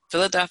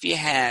Philadelphia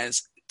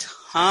has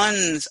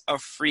tons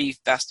of free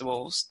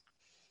festivals,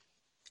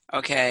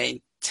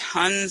 okay,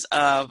 tons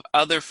of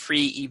other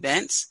free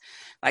events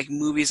like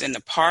movies in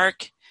the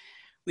park.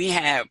 We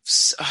have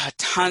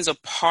tons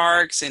of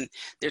parks, and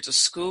there's a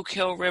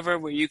Schuylkill River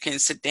where you can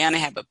sit down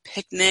and have a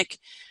picnic.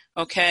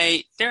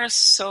 Okay, there are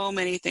so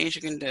many things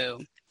you can do.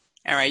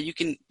 All right, you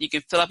can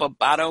fill up a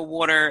bottle of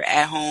water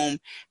at home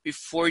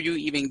before you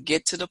even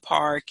get to the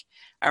park.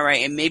 All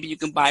right, and maybe you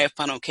can buy a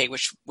funnel cake,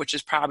 which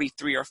is probably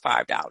 $3 or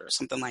 $5,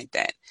 something like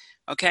that.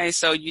 Okay,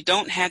 so you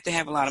don't have to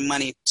have a lot of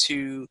money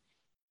to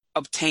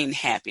obtain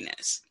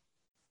happiness.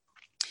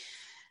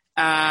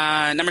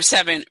 Number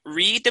 7,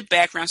 read the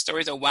background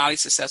stories of wildly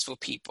successful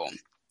people.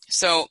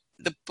 So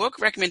the book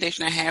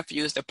recommendation I have for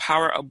you is The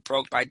Power of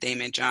Broke by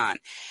Daymond John.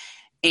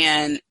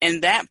 And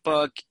in that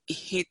book,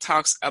 he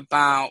talks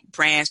about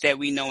brands that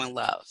we know and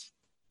love.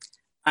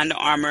 Under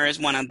Armour is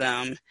one of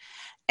them.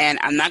 And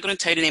I'm not going to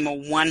tell you the name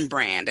of one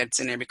brand that's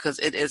in there because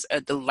it is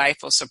a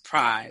delightful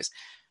surprise.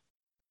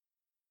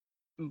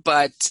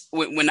 But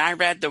when I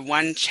read the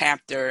one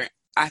chapter,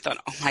 I thought,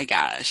 oh my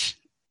gosh,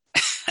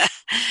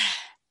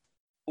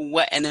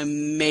 what an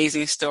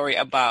amazing story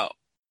about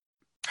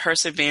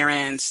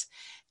perseverance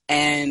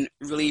and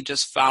really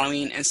just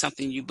following in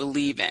something you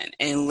believe in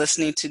and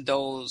listening to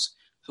those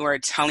who are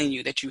telling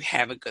you that you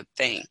have a good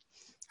thing.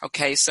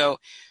 Okay, so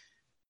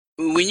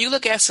when you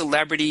look at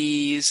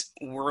celebrities,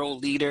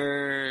 world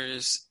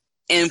leaders,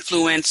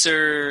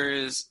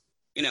 influencers,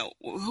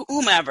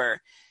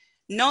 whomever,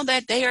 know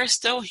that they are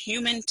still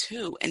human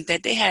too, and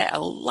that they had a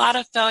lot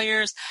of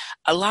failures.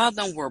 A lot of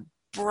them were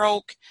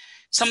broke.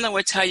 Some of them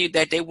would tell you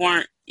that they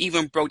weren't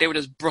even broke. They were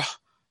just broke.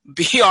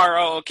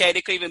 BRO, okay?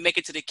 They couldn't even make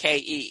it to the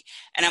KE.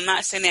 And I'm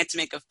not saying that to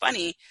make it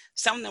funny.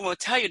 Some of them will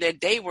tell you that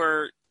they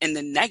were in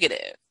the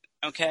negative,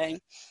 okay?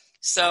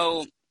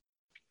 So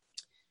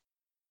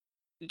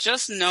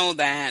just know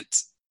that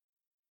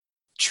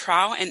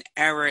trial and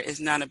error is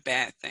not a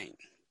bad thing.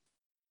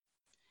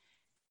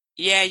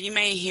 Yeah, you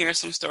may hear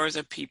some stories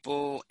of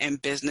people in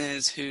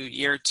business who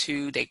year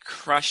 2, they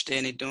crushed it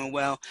and they're doing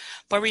well.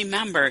 But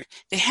remember,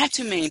 they had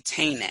to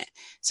maintain it.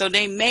 So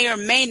they may or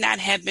may not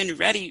have been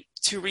ready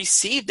to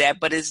receive that,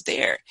 but it's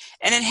there.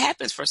 And it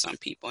happens for some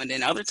people. And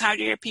then other times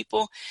you hear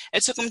people,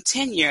 it took them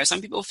 10 years,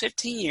 some people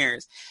 15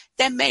 years.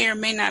 That may or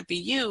may not be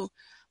you.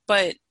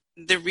 But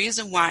the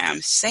reason why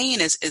I'm saying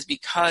this is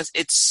because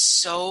it's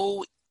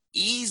so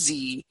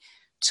easy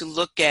to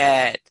look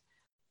at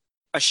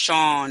a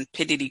Sean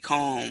P.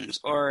 Combs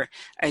or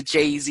a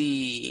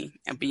Jay-Z,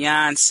 a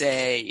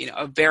Beyonce,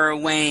 a Vera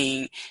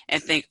Wang,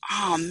 and think,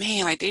 oh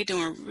man, like they're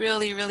doing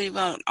really, really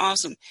well,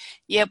 awesome.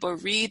 Yeah, but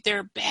read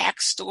their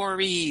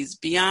backstories.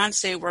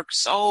 Beyonce worked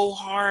so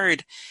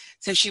hard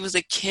since she was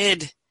a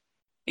kid.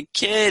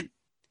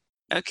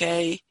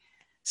 Okay?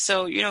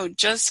 So,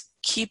 just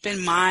keep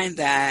in mind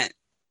that,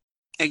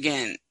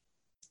 again,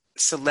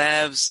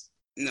 celebs,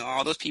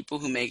 all those people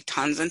who make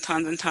tons and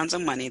tons and tons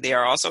of money, they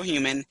are also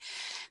human.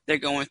 They're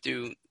going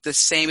through the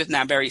same, if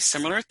not very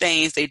similar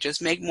things. They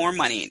just make more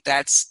money.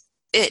 That's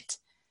it.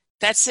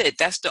 That's it.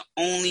 That's the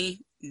only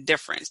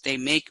difference. They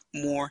make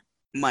more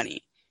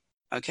money.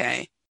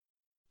 Okay?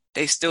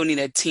 They still need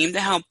a team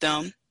to help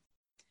them.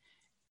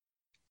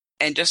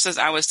 And just as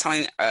I was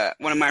telling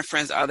one of my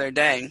friends the other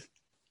day,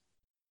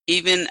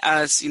 even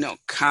us,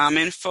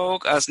 common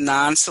folk, us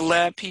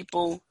non-celeb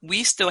people,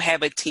 we still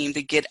have a team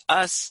to get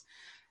us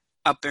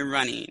up and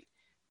running.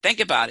 Think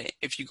about it.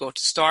 If you go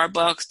to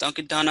Starbucks,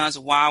 Dunkin' Donuts,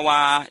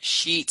 Wawa,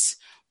 Sheetz,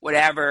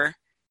 whatever,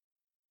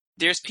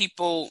 there's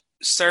people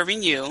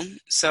serving you.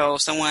 So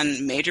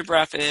someone made your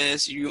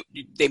breakfast,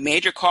 they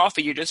made your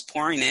coffee, you're just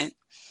pouring it.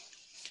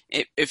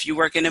 If you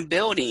work in a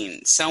building,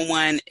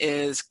 someone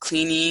is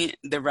cleaning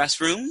the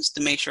restrooms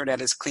to make sure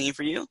that it's clean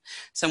for you.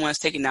 Someone's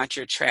taking out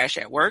your trash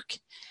at work.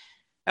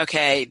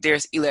 Okay,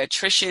 there's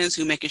electricians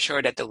who making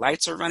sure that the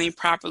lights are running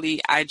properly.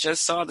 I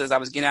just saw this. I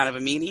was getting out of a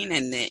meeting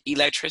and the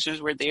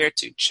electricians were there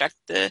to check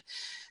the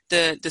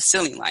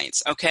ceiling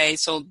lights. Okay,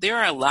 so there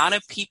are a lot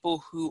of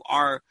people who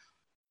are,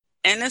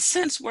 in a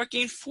sense,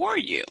 working for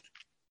you.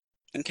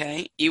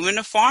 Okay, even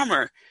a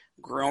farmer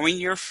growing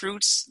your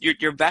fruits,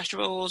 your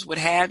vegetables, what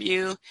have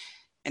you,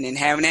 and then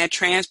having that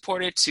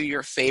transported to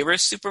your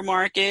favorite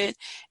supermarket,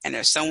 and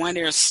there's someone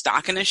there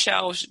stocking the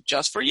shelves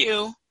just for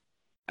you.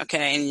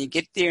 Okay, and you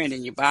get there and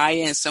then you buy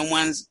it, and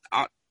sometimes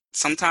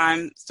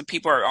the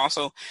people are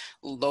also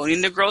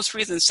loading the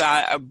groceries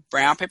inside a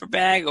brown paper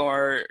bag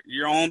or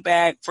your own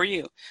bag for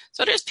you.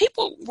 So there's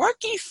people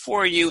working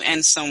for you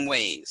in some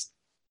ways.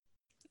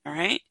 All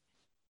right?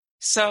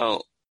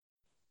 So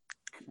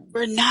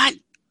we're not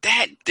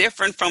that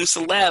different from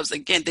celebs.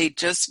 Again, they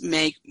just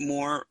make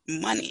more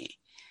money.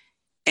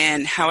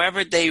 And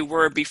however they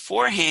were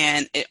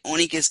beforehand, it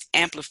only gets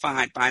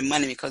amplified by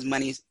money because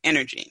money is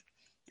energy.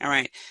 All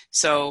right.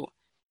 So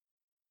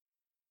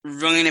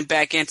bringing it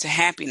back into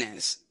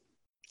happiness.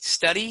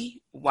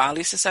 Study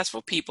wildly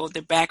successful people,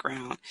 their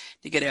background,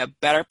 to get a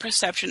better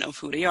perception of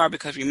who they are.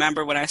 Because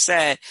remember what I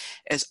said,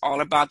 it's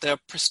all about the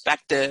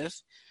perspective,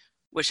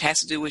 which has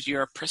to do with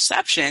your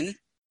perception.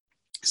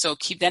 So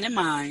keep that in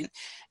mind.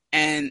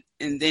 And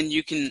then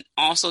you can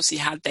also see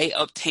how they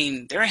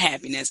obtain their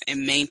happiness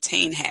and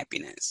maintain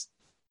happiness.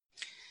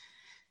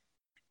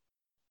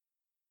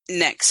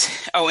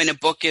 Next, and the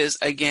book is,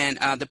 again,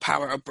 The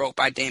Power of Broke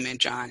by Daymond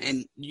John.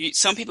 And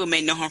some people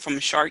may know him from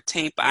Shark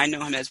Tank, but I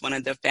know him as one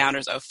of the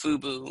founders of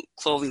FUBU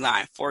clothing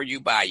line, For You,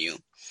 By You.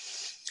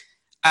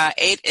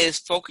 8 is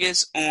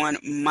focus on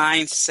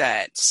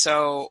mindset.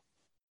 So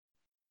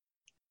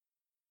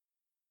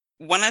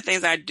one of the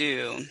things I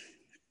do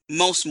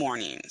most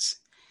mornings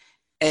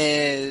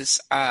is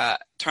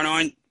put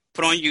on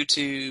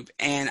YouTube,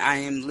 and I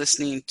am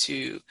listening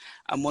to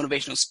a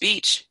motivational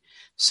speech.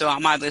 So I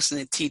might listen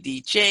to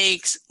T.D.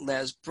 Jakes,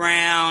 Les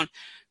Brown,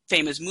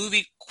 famous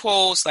movie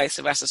quotes like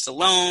Sylvester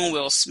Stallone,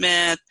 Will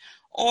Smith,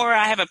 or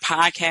I have a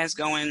podcast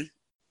going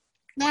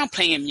while I'm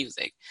playing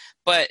music.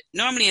 But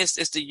normally it's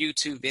the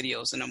YouTube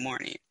videos in the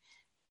morning.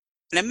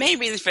 And the main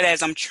reason for that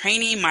is I'm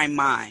training my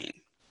mind.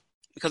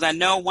 Because I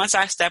know once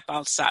I step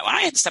outside,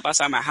 I have to step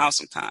outside my house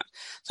sometimes.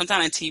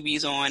 Sometimes the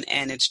TV's on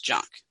and it's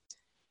junk,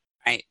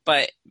 right?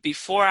 But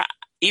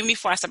even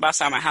before I step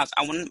outside my house,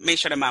 I want to make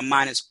sure that my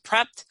mind is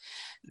prepped,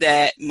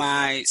 that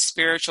my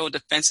spiritual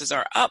defenses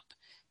are up,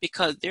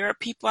 because there are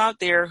people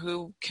out there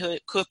who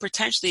could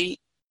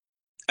potentially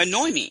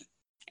annoy me,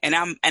 and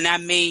I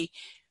may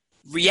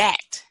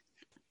react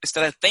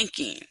instead of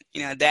thinking.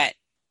 That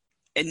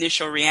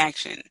initial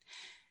reaction.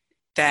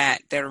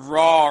 That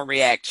raw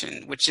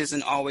reaction, which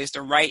isn't always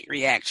the right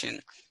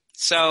reaction.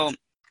 So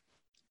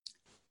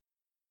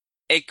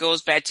it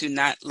goes back to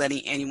not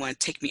letting anyone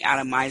take me out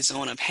of my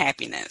zone of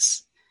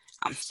happiness.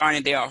 I'm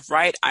starting the day off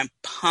right. I'm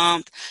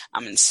pumped.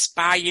 I'm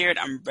inspired.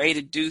 I'm ready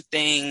to do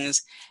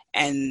things.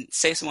 And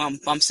say someone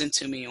bumps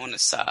into me on the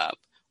sub,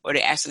 or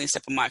they accidentally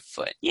step on my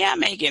foot. Yeah, I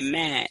may get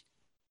mad.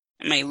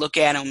 I may look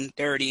at them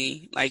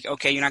dirty, like,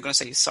 okay, you're not going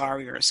to say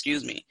sorry or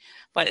excuse me.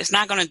 But it's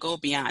not going to go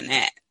beyond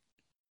that.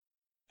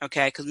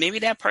 Okay, because maybe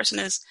that person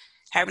is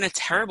having a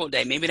terrible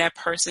day. Maybe that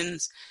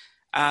person's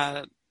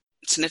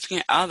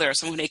significant other or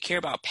someone they care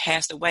about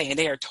passed away, and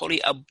they are totally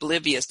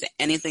oblivious to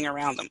anything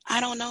around them. I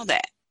don't know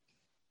that.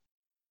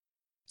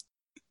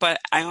 But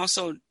I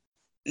also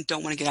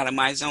don't want to get out of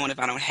my zone if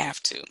I don't have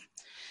to.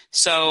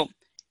 So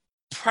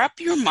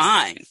prep your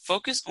mind.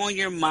 Focus on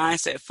your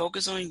mindset.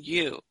 Focus on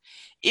you.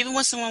 Even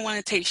when someone wants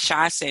to take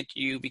shots at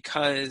you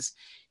because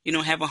you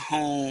don't have a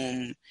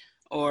home,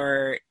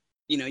 or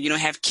you don't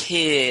have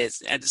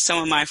kids.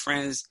 Some of my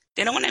friends,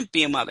 they don't want to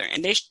be a mother,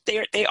 and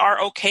they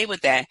are okay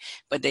with that.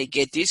 But they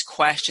get these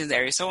questions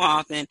every so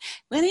often.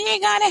 When are you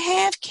gonna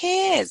have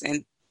kids?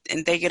 And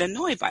they get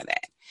annoyed by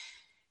that.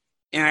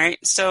 All right,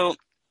 so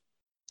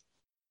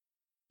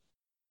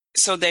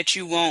that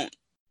you won't,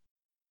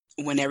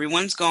 when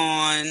everyone's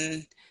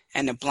gone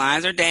and the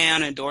blinds are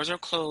down and doors are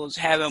closed,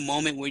 have a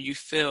moment where you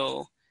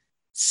feel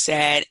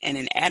sad and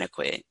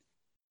inadequate.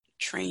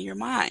 Train your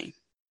mind.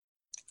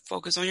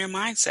 Focus on your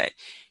mindset.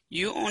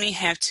 You only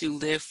have to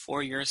live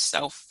for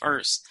yourself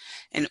first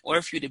in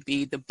order for you to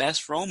be the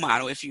best role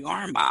model. If you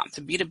are a mom,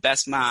 to be the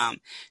best mom,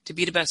 to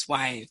be the best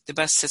wife, the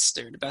best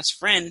sister, the best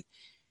friend,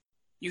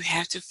 you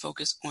have to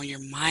focus on your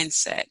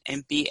mindset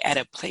and be at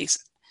a place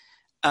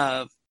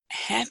of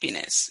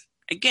happiness.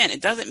 Again,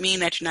 it doesn't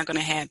mean that you're not going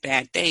to have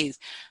bad days,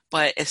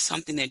 but it's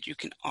something that you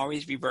can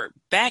always revert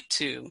back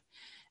to,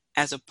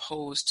 as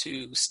opposed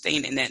to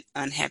staying in that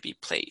unhappy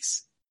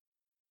place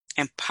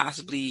and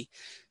possibly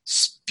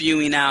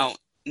spewing out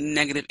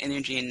negative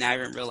energy and not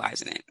even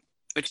realizing it,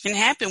 which can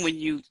happen when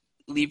you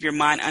leave your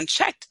mind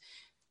unchecked.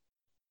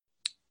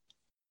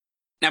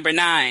 Number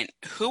 9,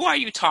 who are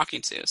you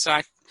talking to? So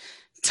I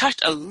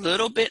touched a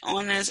little bit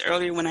on this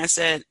earlier when I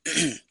said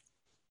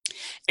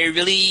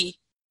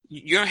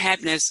your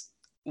happiness,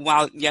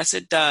 while yes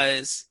it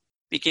does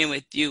begin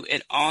with you,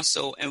 it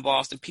also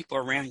involves the people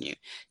around you.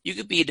 You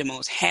could be the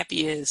most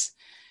happiest,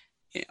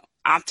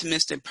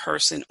 optimistic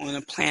person on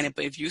the planet,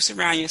 but if you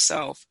surround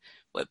yourself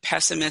with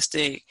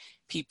pessimistic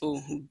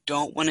people who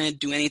don't want to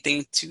do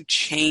anything to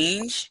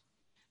change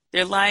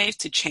their life,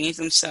 to change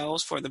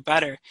themselves for the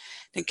better,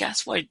 then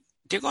guess what?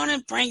 They're going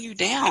to bring you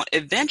down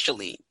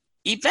eventually.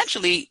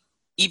 Eventually,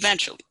 it's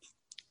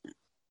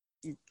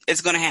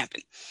going to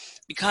happen,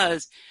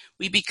 because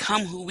we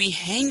become who we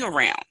hang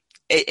around.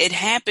 It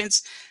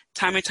happens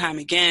time and time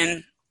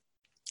again.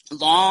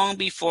 Long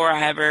before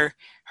I ever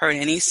heard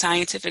any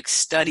scientific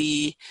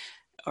study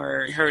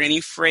or heard any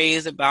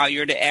phrase about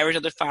you're the average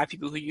of the 5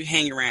 people who you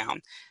hang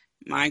around,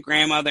 my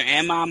grandmother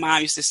and my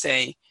mom used to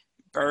say,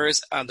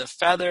 birds of the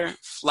feather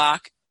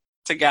flock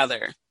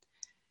together.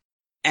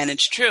 And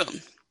it's true.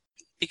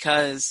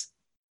 Because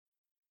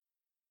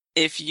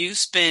if you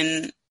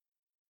spend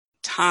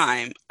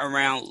time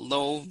around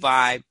low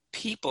vibe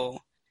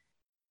people,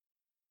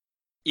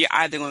 you're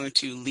either going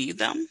to leave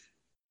them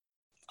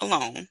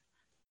alone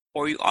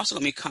or you also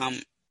going to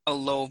become a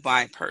low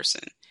vibe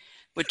person,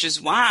 which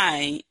is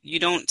why you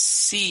don't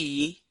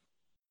see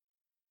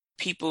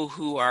people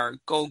who are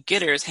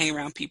go-getters hang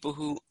around people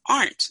who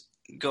aren't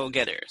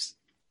go-getters.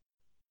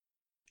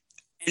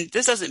 And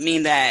this doesn't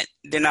mean that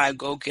they're not a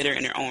go-getter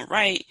in their own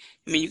right.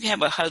 I mean, you can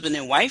have a husband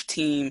and wife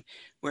team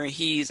where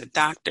he's a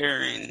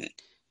doctor and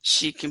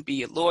she can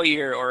be a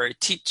lawyer or a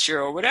teacher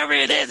or whatever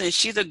it is, and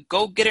she's a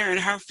go-getter in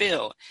her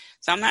field.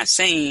 So I'm not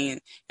saying,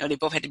 they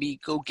both have to be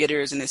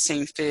go-getters in the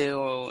same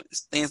field,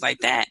 things like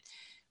that.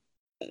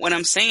 What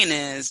I'm saying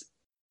is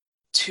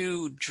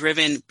two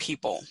driven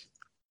people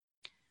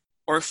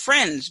or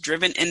friends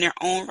driven in their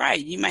own right.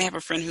 You might have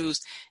a friend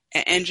who's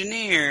an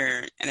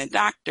engineer and a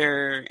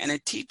doctor and a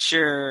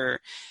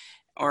teacher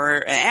or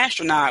an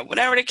astronaut,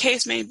 whatever the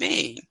case may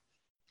be.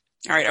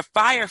 All right, a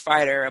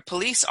firefighter, a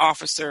police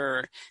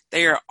officer,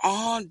 they are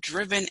all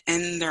driven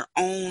in their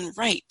own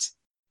right.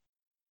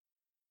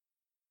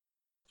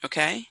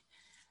 Okay?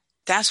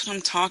 That's what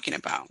I'm talking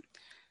about.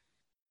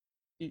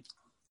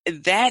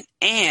 That,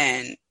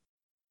 and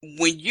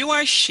when you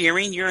are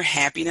sharing your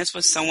happiness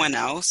with someone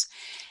else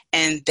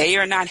and they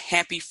are not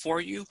happy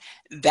for you,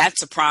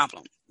 that's a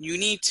problem. You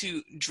need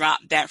to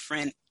drop that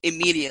friend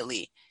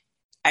immediately.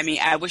 I mean,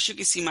 I wish you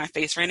could see my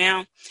face right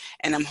now,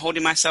 and I'm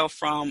holding myself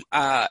from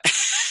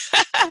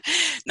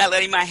not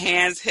letting my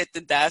hands hit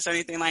the dust or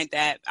anything like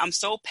that. I'm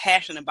so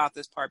passionate about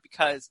this part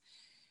because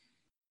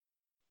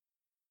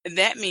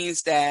that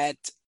means that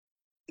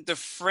the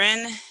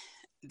friend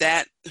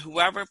that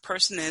whoever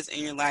person is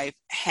in your life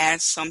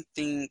has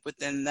something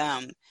within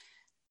them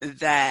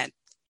that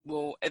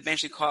will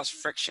eventually cause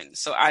friction.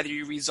 So either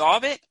you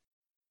resolve it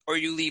or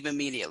you leave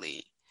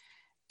immediately.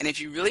 And if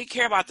you really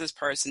care about this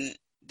person,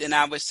 then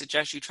I would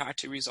suggest you try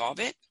to resolve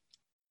it.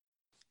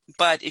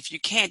 But if you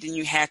can't, then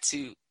you have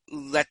to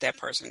let that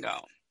person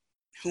go,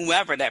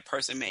 whoever that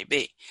person may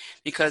be,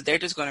 because they're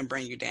just going to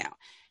bring you down.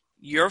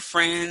 Your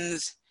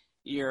friends,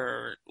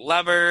 your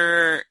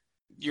lover,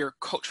 your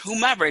coach,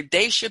 whomever,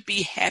 they should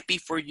be happy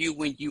for you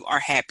when you are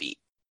happy,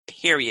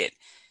 period.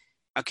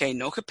 Okay,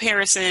 no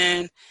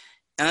comparison,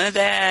 none of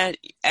that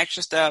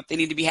extra stuff. They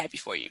need to be happy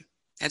for you.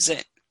 That's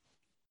it.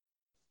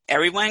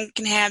 Everyone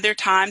can have their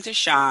time to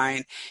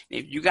shine.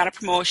 If you got a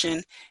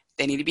promotion,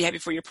 they need to be happy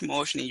for your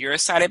promotion, and you're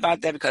excited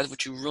about that because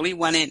what you really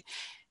wanted,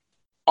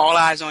 all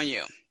eyes on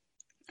you.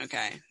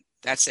 Okay,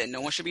 that's it.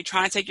 No one should be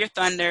trying to take your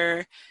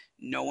thunder.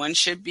 No one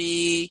should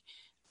be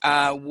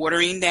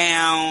watering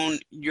down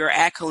your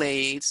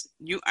accolades.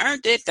 You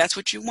earned it. That's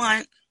what you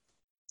want.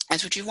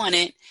 That's what you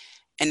wanted,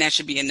 and that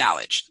should be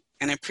acknowledged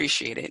and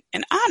appreciated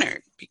and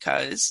honored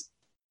because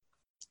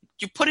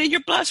you put in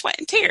your blood, sweat,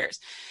 and tears.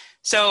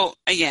 So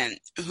again,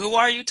 who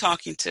are you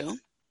talking to?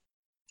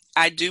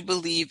 I do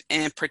believe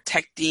in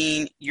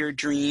protecting your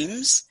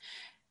dreams,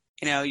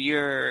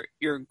 your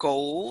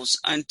goals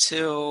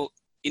until,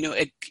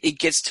 it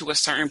gets to a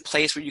certain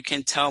place where you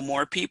can tell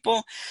more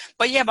people.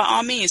 But yeah, by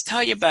all means,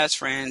 tell your best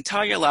friend,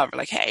 tell your lover,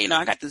 like, hey,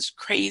 I got this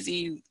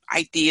crazy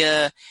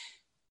idea,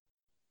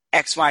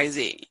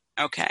 XYZ.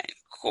 Okay,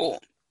 cool.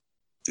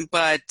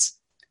 But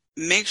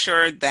make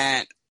sure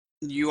that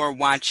you are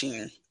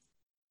watching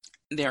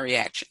their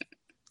reaction.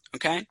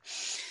 Okay.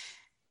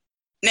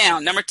 Now,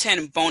 number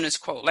 10, bonus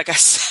quote. Like I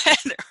said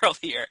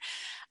earlier,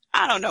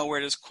 I don't know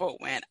where this quote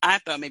went. I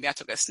thought maybe I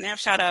took a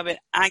snapshot of it.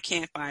 I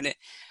can't find it.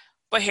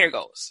 But here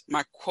goes.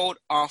 My quote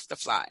off the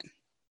fly.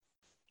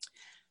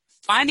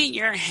 Finding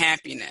your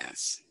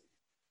happiness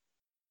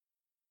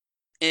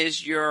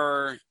is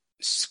your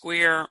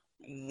square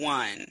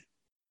one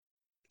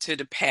to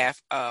the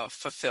path of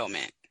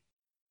fulfillment.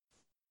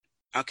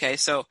 Okay,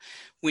 so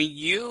when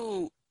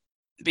you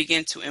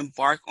begin to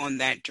embark on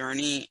that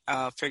journey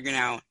of figuring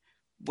out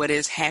what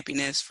is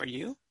happiness for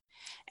you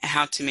and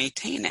how to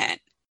maintain that,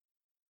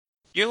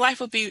 your life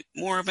will be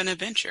more of an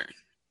adventure.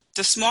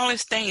 The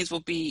smallest things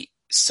will be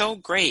so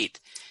great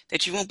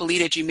that you won't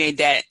believe that you made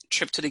that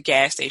trip to the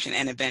gas station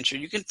an adventure.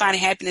 You can find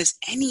happiness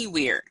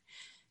anywhere.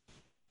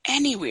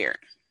 Anywhere.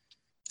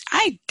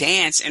 I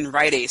dance in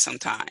Rite Aid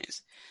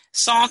sometimes.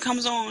 Song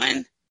comes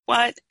on.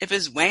 What? If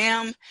it's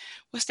Wham,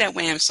 what's that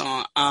Wham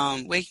song?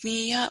 Wake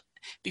me up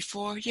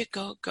before you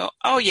go.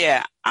 Oh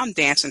yeah, I'm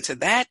dancing to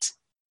that.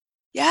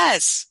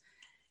 Yes,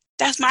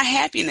 that's my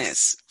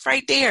happiness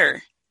right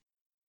there.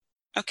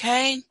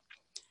 Okay,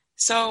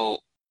 so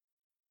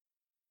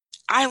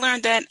I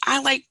learned that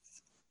I like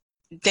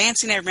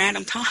dancing at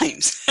random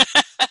times.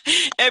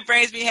 It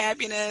brings me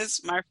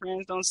happiness. My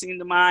friends don't seem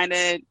to mind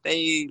it.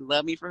 They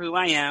love me for who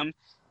I am.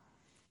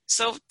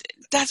 So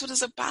that's what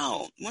it's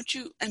about. Once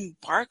you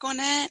embark on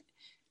that,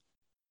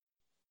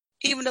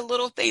 even the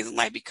little things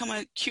might become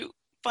a cute,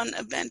 fun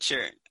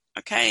adventure.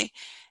 Okay.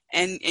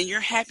 And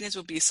your happiness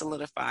will be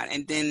solidified,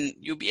 and then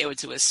you'll be able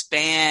to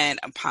expand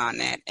upon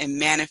that and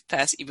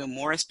manifest even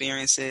more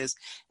experiences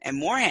and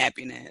more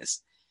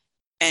happiness.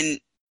 And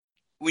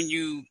when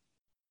you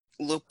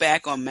look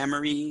back on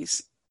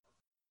memories,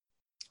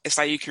 it's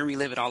like you can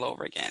relive it all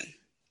over again.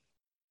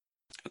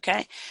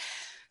 Okay?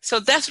 So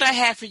that's what I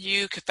have for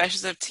you,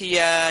 Confessions of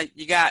Tia.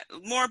 You got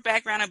more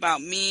background about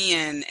me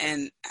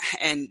and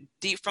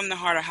deep from the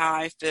heart of how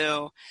I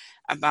feel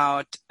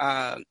about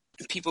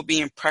people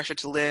being pressured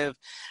to live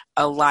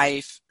a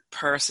life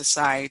per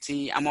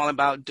society. I'm all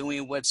about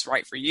doing what's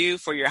right for you,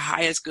 for your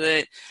highest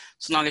good,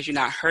 so long as you're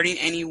not hurting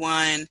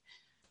anyone.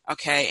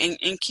 Okay,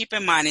 and keep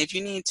in mind, if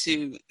you need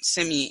to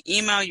send me an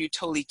email, you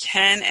totally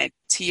can at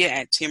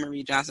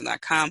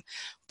tia@tiamariejohnson.com.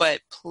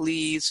 But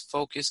please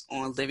focus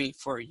on living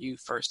for you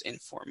first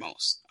and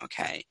foremost.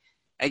 Okay,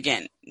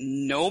 again,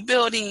 no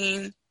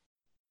building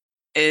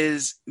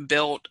is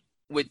built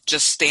with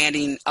just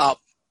standing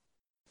up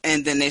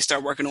and then they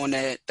start working on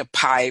the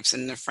pipes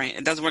and the frame.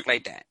 It doesn't work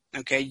like that.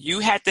 Okay, you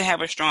have to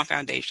have a strong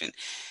foundation,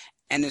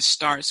 and it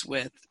starts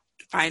with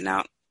finding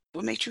out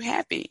what makes you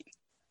happy,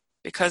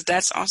 because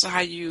that's also how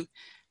you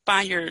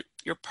find your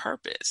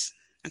purpose.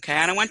 Okay,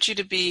 I don't want you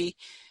to be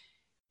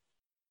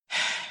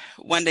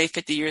one day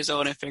 50 years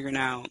old and figuring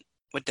out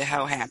what the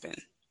hell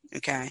happened.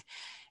 Okay,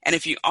 and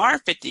if you are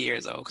 50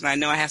 years old, because I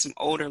know I have some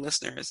older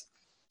listeners,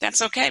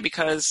 that's okay,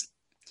 because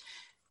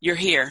you're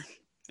here,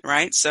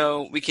 right?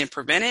 So we can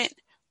prevent it,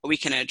 or we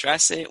can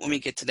address it when we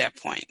get to that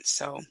point.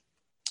 So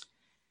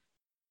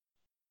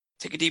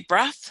take a deep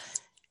breath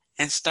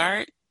and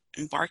start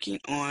embarking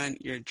on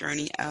your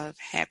journey of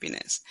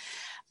happiness.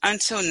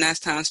 Until next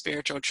time,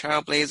 spiritual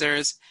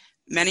trailblazers,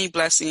 many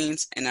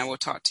blessings, and I will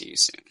talk to you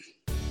soon.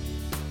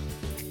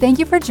 Thank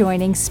you for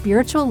joining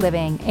Spiritual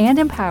Living and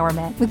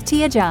Empowerment with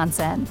Tia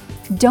Johnson.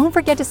 Don't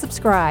forget to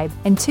subscribe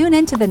and tune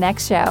in to the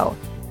next show.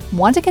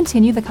 Want to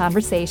continue the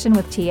conversation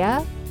with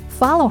Tia?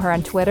 Follow her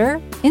on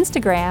Twitter,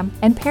 Instagram,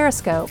 and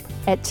Periscope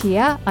at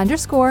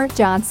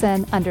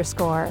Tia_Johnson_.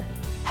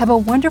 Have a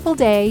wonderful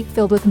day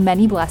filled with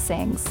many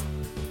blessings.